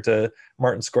compared to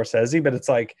Martin Scorsese, but it's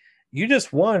like, you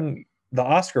just won the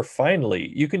Oscar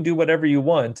finally. You can do whatever you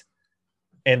want.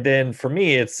 And then for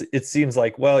me, it seems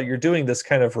like, well, you're doing this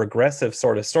kind of regressive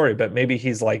sort of story, but maybe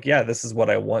he's like, yeah, this is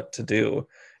what I want to do.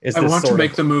 I want to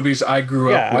make the movies I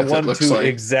grew up with. I want to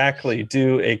exactly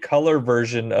do a color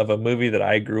version of a movie that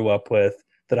I grew up with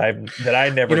that I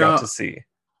never got to see.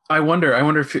 I wonder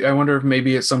if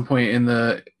maybe at some point in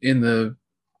the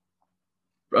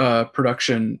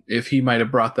production, if he might have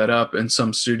brought that up in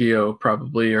some studio,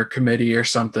 probably, or committee or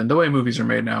something. The way movies are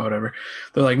made now, whatever.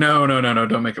 They're like, no,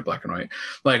 don't make it black and white.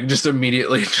 Like, just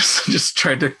immediately, just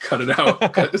tried to cut it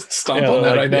out, stomp on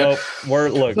that idea.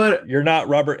 No, you're not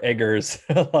Robert Eggers,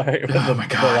 like, with the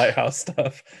Lighthouse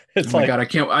stuff. It's my God, I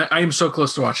can't. I am so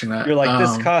close to watching that. You're like,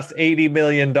 this cost $80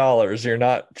 million. You're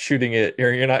not shooting it.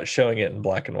 You're not showing it in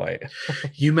black and white.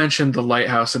 You mentioned the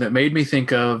Lighthouse, and it made me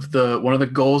think of one of the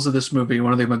goals of this movie.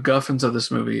 One of the MacGuffins of this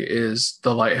movie is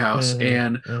the Lighthouse,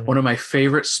 and one of my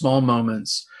favorite small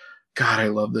moments. God, I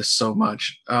love this so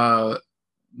much. One of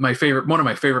my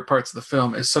favorite parts of the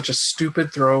film is such a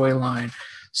stupid throwaway line,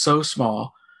 so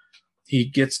small. He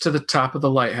gets to the top of the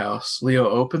lighthouse. Leo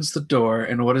opens the door,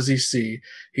 and what does he see?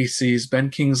 He sees Ben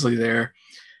Kingsley there,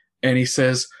 and he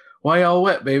says, "Why all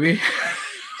wet, baby?"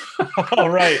 All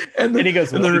right. And he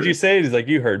goes, "What did you say?" He's like,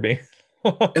 "You heard me."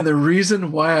 And the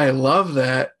reason why I love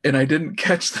that, and I didn't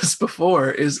catch this before,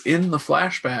 is in the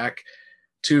flashback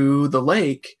to the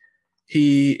lake,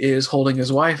 he is holding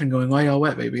his wife and going, "Why y'all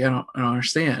wet, baby? I don't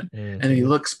understand." And he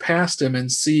looks past him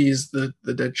and sees the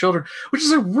dead children, which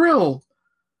is a real,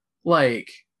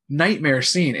 like, nightmare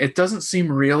scene. It doesn't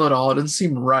seem real at all. It doesn't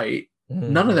seem right.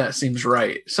 None of that seems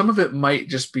right. Some of it might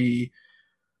just be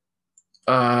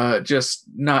just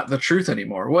not the truth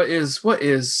anymore. What is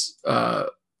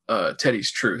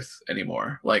Teddy's truth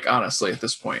anymore? Like, honestly, at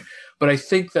this point. But I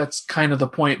think that's kind of the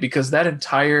point, because that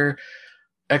entire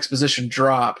exposition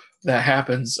drop that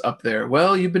happens up there,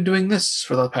 well, you've been doing this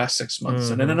for the past 6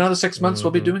 months, and in another 6 months we'll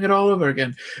be doing it all over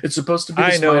again. It's supposed to be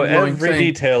this, I know every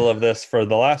detail of this for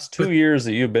the last 2 years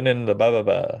that you've been in the blah blah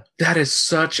blah. That is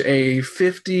such a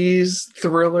 50s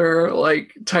thriller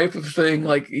like type of thing.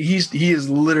 Like, he is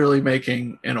literally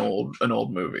making an old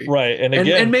movie, right? And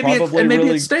again, maybe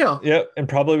it's stale. Yep, and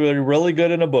probably really good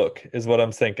in a book is what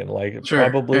I'm thinking. Like,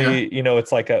 probably,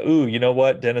 it's like you know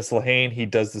what, Dennis Lehane, he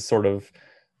does this sort of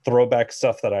throwback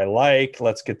stuff that I like.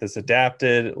 Let's get this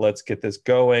adapted. Let's get this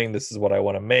going. This is what I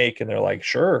want to make. And they're like,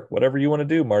 sure, whatever you want to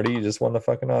do, Marty. You just won the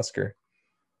fucking Oscar.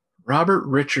 Robert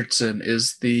Richardson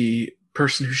is the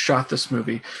person who shot this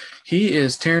movie. He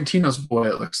is Tarantino's boy,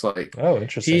 it looks like. Oh,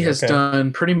 interesting. He has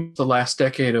done pretty much the last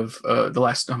decade of oh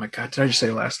my God, did I just say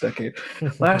last decade?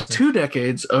 Last 2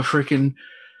 decades of freaking.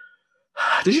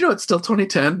 Did you know it's still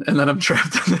 2010? And then I'm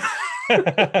trapped in it.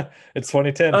 It's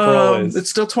 2010 for always. It's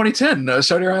still 2010.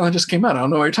 Shutter Island just came out. I don't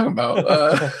know what you're talking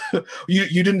about.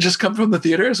 You didn't just come from the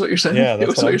theater, is what you're saying? Yeah,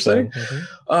 that's what you're saying.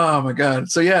 Oh my God.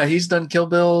 So yeah, he's done Kill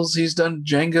Bills, he's done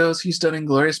Django's, he's done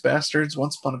Inglourious Bastards,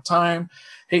 Once Upon a Time,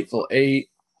 Hateful Eight,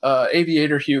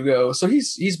 Aviator, Hugo. So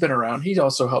he's been around. He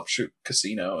also helped shoot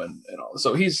Casino and all.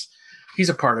 So he's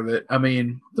a part of it. I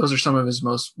mean, those are some of his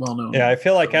most well-known. Yeah, I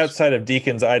feel like outside of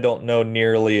Deakins, I don't know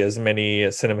nearly as many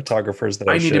cinematographers that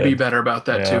I need to be better about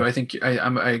that too. I think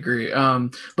I agree.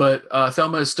 But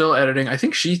Thelma is still editing. I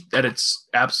think she edits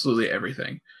absolutely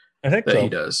everything. I think that so. He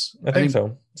does. I think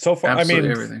so. So far, I mean,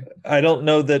 everything. I don't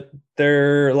know that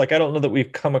I don't know that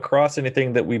we've come across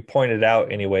anything that we pointed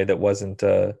out anyway that wasn't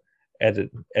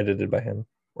edited by him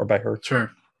or by her. Sure.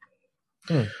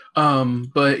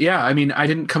 But yeah, I mean, I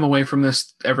didn't come away from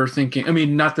this ever thinking, I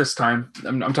mean, not this time.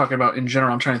 I'm talking about in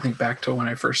general. I'm trying to think back to when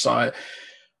I first saw it.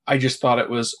 I just thought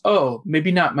it was,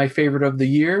 maybe not my favorite of the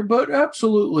year, but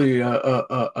absolutely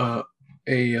what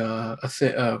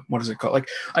is it called? Like,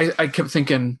 I kept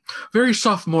thinking very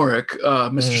sophomoric,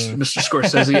 Mr.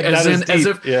 Scorsese,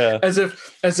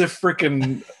 as if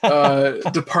freaking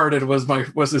Departed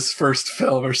was his first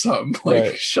film or something. Like,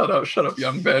 right. Shut up,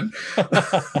 young Ben.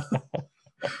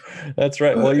 That's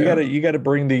right. Well, you gotta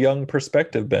bring the young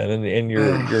perspective, Ben, and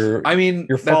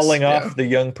you're falling off the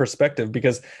young perspective,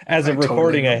 because as of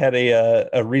recording, I had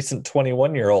a recent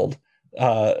 21-year-old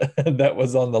that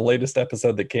was on the latest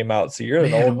episode that came out. So you're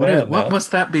an old man. What must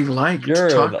that be like? You're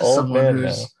to talk an to old someone man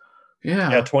who's,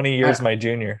 now. Yeah, 20 years my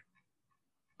junior.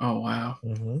 Oh wow.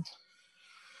 Mm-hmm.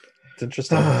 It's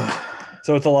interesting.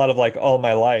 So it's a lot of like all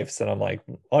my lives, and I'm like,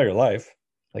 all your life,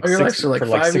 like all your life, so like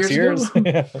 5 years ago?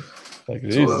 Yeah. Like,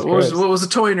 so what was a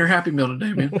toy in your Happy Meal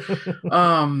today,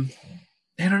 man?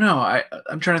 I don't know.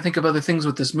 I'm trying to think of other things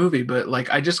with this movie, but like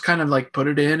I just kind of like put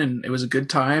it in, and it was a good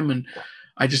time, and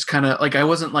I just kind of like I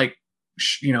wasn't like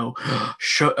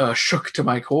shook to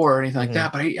my core or anything like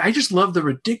that, but I just love the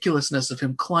ridiculousness of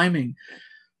him climbing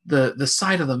the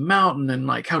side of the mountain, and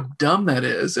like how dumb that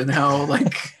is, and how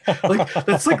like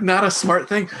that's like not a smart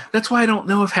thing. That's why I don't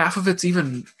know if half of it's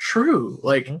even true.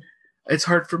 Like it's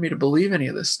hard for me to believe any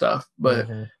of this stuff, but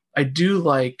I do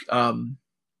like when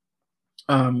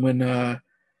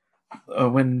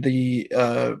they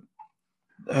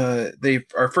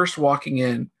are first walking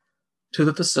in to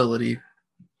the facility,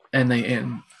 and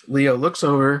Teddy looks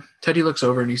over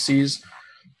and he sees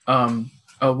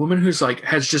a woman who's like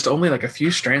has just only like a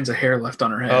few strands of hair left on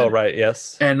her head. Oh right,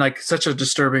 yes. And like such a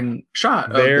disturbing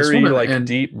shot Very of this woman, like and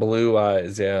deep blue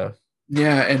eyes, yeah.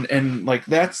 Yeah, and like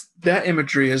that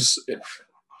imagery is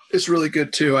really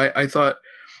good too. I thought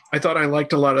I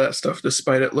liked a lot of that stuff,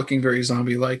 despite it looking very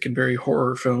zombie-like and very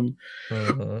horror film.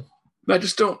 I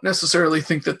just don't necessarily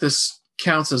think that this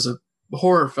counts as a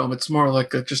horror film. It's more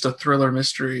like just a thriller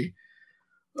mystery.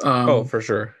 For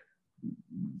sure.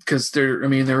 Because there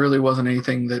really wasn't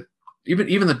anything that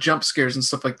even the jump scares and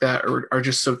stuff like that are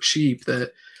just so cheap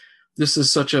that this is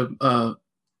such a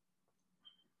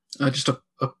just a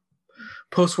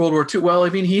post World War II. Well, I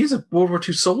mean, he is a World War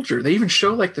II soldier. They even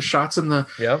show like the shots in the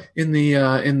when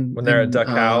they're at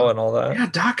Dachau and all that. Yeah,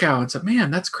 Dachau. It's like,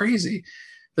 man, that's crazy.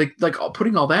 Like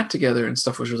putting all that together and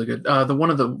stuff was really good.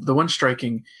 The one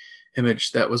striking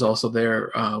image that was also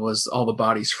there was all the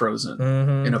bodies frozen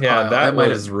in a pile. That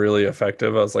was really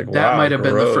effective. I was like, that wow, might have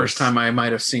been the gross. first time I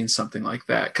might have seen something like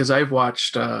that, because I've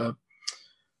watched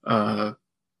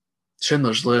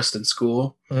Schindler's List in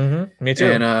school. Me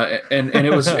too. And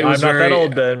it was I'm not that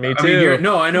old, Ben. Me too.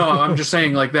 No, I know. I'm just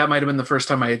saying, like, that might have been the first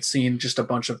time I had seen just a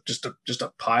bunch of just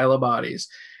a pile of bodies,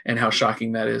 and how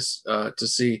shocking that is to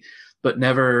see. But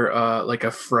never like a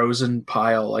frozen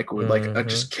pile, like with like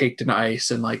just caked in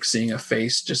ice, and like seeing a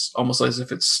face just almost as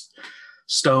if it's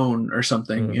stone or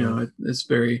something. You know, it's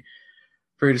very,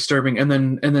 very disturbing. And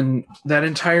then that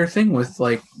entire thing with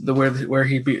like where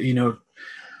he be,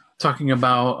 talking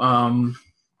about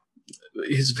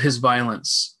his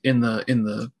violence in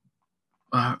the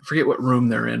I forget what room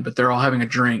they're in, but they're all having a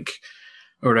drink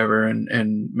or whatever,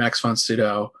 and Max von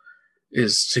Sydow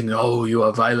is singing, "Oh, you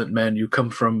are violent men, you come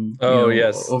from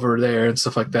over there," and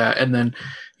stuff like that. And then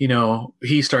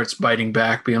he starts biting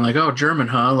back, being like, "Oh, German,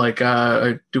 huh? Like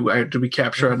do we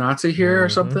capture a Nazi here or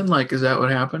something? Like, is that what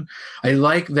happened?" I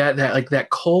like that like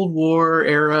that Cold War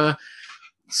era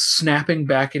snapping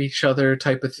back at each other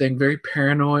type of thing, very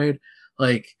paranoid.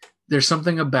 Like, there's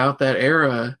something about that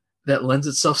era that lends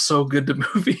itself so good to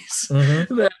movies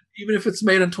that even if it's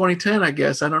made in 2010, I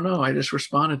guess, I don't know, I just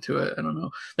responded to it. I don't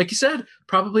know, like you said,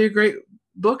 probably a great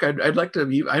book. I'd like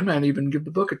to, I might even give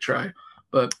the book a try.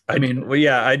 But I mean,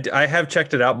 I have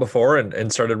checked it out before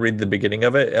and started reading the beginning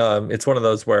of it. It's one of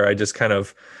those where I just kind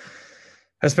of,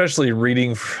 especially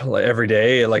reading every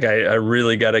day, like I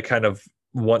really got to kind of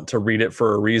want to read it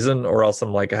for a reason, or else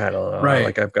I'm like, I don't know,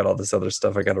 like I've got all this other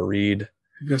stuff I got to read.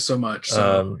 There's so much.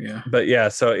 So but yeah,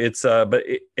 so it's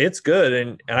it's good,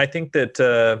 and I think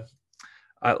that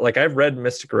I've read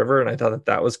Mystic River, and I thought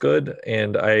that was good,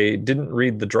 and I didn't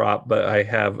read The Drop, but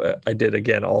I did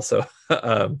again also.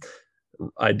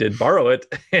 I did borrow it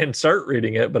and start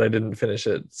reading it, but I didn't finish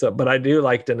it. So, but I do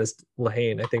like Dennis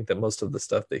Lehane. I think that most of the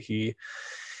stuff that he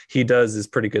does is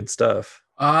pretty good stuff.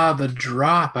 The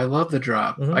Drop. I love The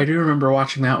Drop. I do remember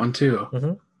watching that one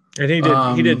too. And he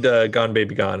did Gone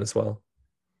Baby Gone as well.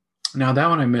 Now that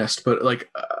one I missed, but like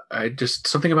I just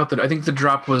something about that. I think The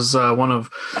Drop was one of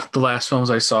the last films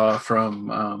I saw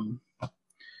from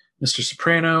Mr.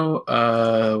 Soprano.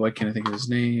 Why can't I think of his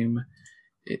name?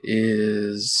 It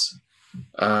is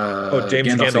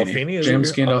James Gandolfini.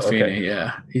 James Gandolfini. Okay.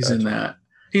 Yeah, he's in that.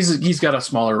 He's got a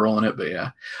smaller role in it, but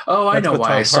yeah. Oh, I know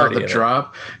why I saw The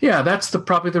Drop. Yeah, that's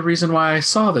probably the reason why I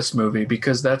saw this movie,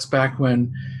 because that's back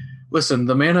when. Listen,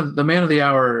 the man of the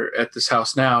hour at this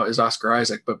house now is Oscar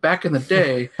Isaac, but back in the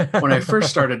day when I first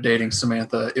started dating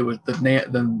Samantha, it was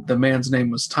the man's name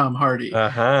was Tom Hardy.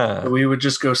 We would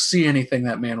just go see anything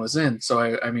that man was in. So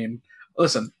I mean,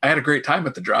 listen, I had a great time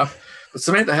at The Drop, but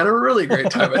Samantha had a really great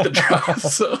time at The Drop.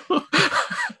 So,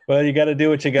 well, you got to do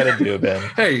what you got to do, Ben.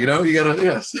 Hey, you got to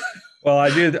yes. Well,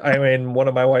 I do. I mean, one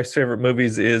of my wife's favorite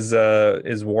movies is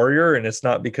Warrior, and it's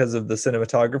not because of the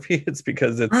cinematography. It's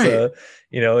because it's Right.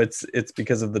 it's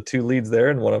because of the two leads there,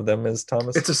 and one of them is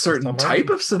It's a certain Tom type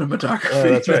Hardy. of cinematography.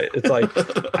 That's right. It's like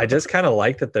I just kind of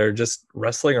like that they're just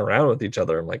wrestling around with each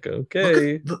other. I'm like,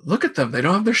 okay, Look at them. They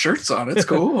don't have their shirts on. It's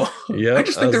cool. Yeah, I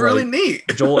just think they're really neat.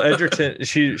 Joel Edgerton.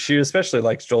 She especially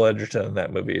likes Joel Edgerton in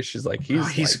that movie. She's like,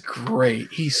 he's great.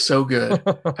 He's so good.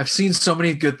 I've seen so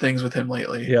many good things with him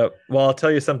lately. Yep. Well, I'll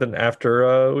tell you something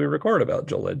after we record about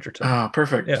Joel Edgerton. Oh,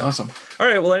 perfect. Yeah. Awesome. All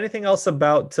right. Well, anything else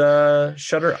about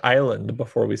Shutter Island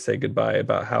before we say goodbye?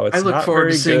 About how it's I look not forward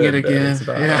very to seeing good, it again.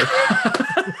 Yeah.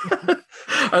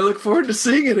 I look forward to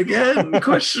seeing it again.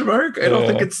 Question mark. I don't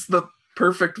think it's the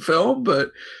perfect film,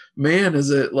 but man, is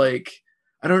it like,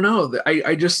 I don't know.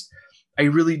 I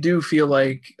really do feel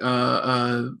like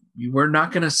we're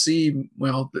not going to see,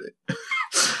 well,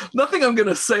 nothing I'm going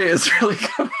to say is really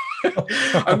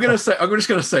I'm just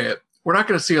going to say it. We're not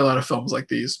going to see a lot of films like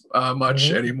these much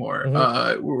anymore.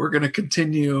 We're going to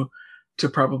continue to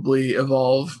probably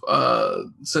evolve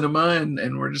cinema,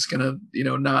 and we're just going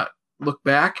to, not look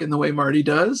back in the way Marty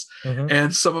does.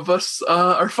 And some of us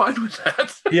are fine with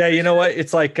that. Yeah, you know what?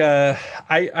 It's like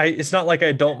it's not like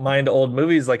I don't mind old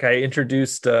movies. Like I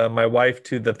introduced my wife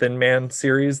to the Thin Man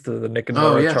series, the Nick and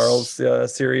Nora Charles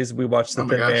series. We watched the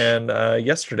Thin Man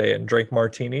yesterday and drank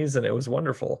martinis, and it was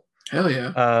wonderful. Hell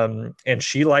yeah. And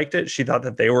she liked it. She thought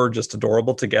that they were just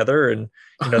adorable together, and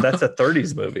that's a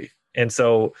 30s movie. And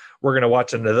so we're gonna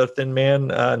watch another Thin Man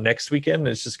next weekend.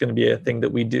 It's just gonna be a thing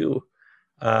that we do.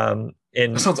 And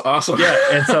that sounds awesome. Yeah,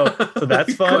 and so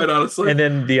that's fun. Quite honestly. And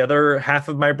then the other half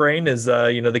of my brain is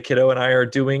the kiddo and I are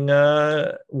doing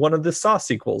one of the Saw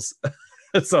sequels.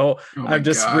 So I'm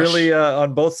just really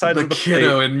on both sides of the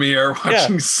kiddo plate. And me are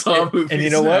watching Saw movies. And you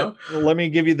know what? Well, let me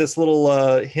give you this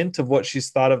little hint of what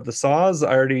she's thought of the Saws.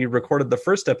 I already recorded the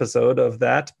first episode of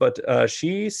that, but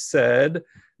she said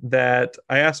that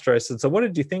I asked her, I said, so what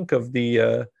did you think of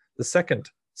the second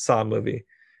Saw movie?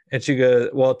 And she goes,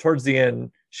 well, towards the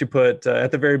end, she put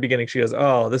at the very beginning, she goes,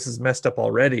 oh, this is messed up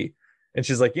already. And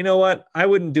she's like, you know what? I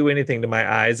wouldn't do anything to my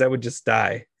eyes. I would just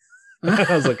die. I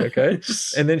was like, okay.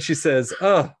 And then she says,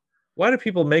 oh, why do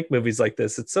people make movies like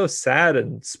this? It's so sad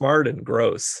and smart and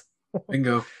gross.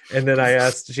 Bingo. And then I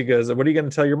asked, she goes, what are you going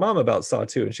to tell your mom about Saw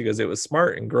 2? And she goes, it was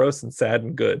smart and gross and sad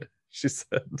and good, she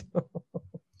said.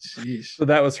 Jeez. So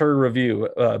that was her review,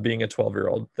 being a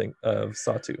 12-year-old thing of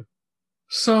Saw 2.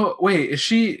 So wait, is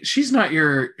she's not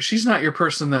your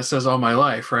person that says all my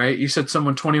life, right? You said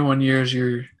someone 21 years,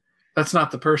 that's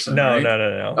not the person. No, right?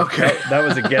 No. Okay. That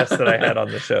was a guest that I had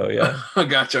on the show. Yeah.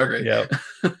 Gotcha. Okay. Yeah.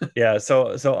 Yeah.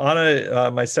 So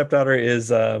Anna, my stepdaughter,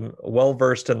 is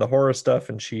well-versed in the horror stuff,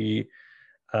 and she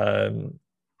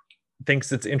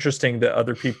thinks it's interesting that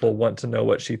other people want to know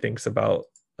what she thinks about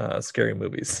scary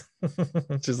movies.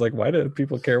 She's like, why do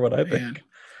people care what I think?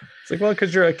 It's like, well,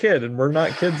 because you're a kid and we're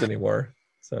not kids anymore.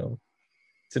 So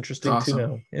it's interesting to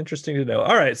know. Interesting to know.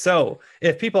 All right. So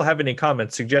if people have any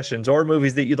comments, suggestions, or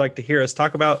movies that you'd like to hear us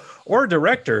talk about, or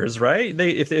directors, right?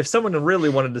 If someone really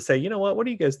wanted to say, you know what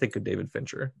do you guys think of David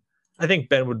Fincher? I think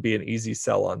Ben would be an easy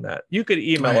sell on that. You could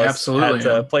email us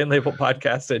at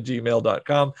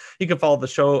plainlabelpodcast@gmail.com. You can follow the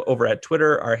show over at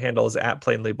Twitter. Our handle is at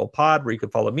plainlabelpod, where you can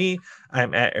follow me.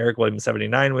 I'm at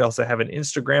EricWilliams79. We also have an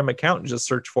Instagram account. Just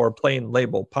search for Plain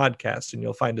Label Podcast, and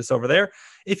you'll find us over there.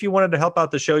 If you wanted to help out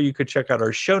the show, you could check out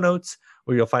our show notes,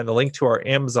 where you'll find the link to our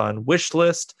Amazon wish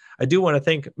list. I do want to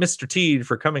thank Mr. Teed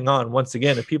for coming on once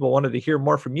again. If people wanted to hear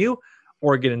more from you,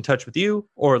 or get in touch with you,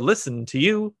 or listen to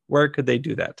you, where could they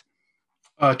do that?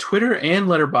 Twitter and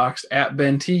Letterboxd at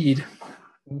Ben Teed.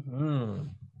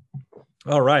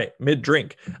 All right,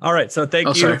 mid-drink. All right, so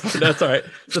thank you. That's all right.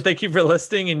 So thank you for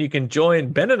listening, and you can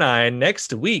join Ben and I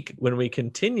next week when we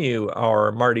continue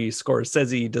our Marty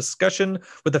Scorsese discussion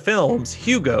with the films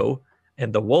Hugo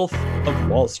and The Wolf of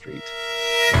Wall Street.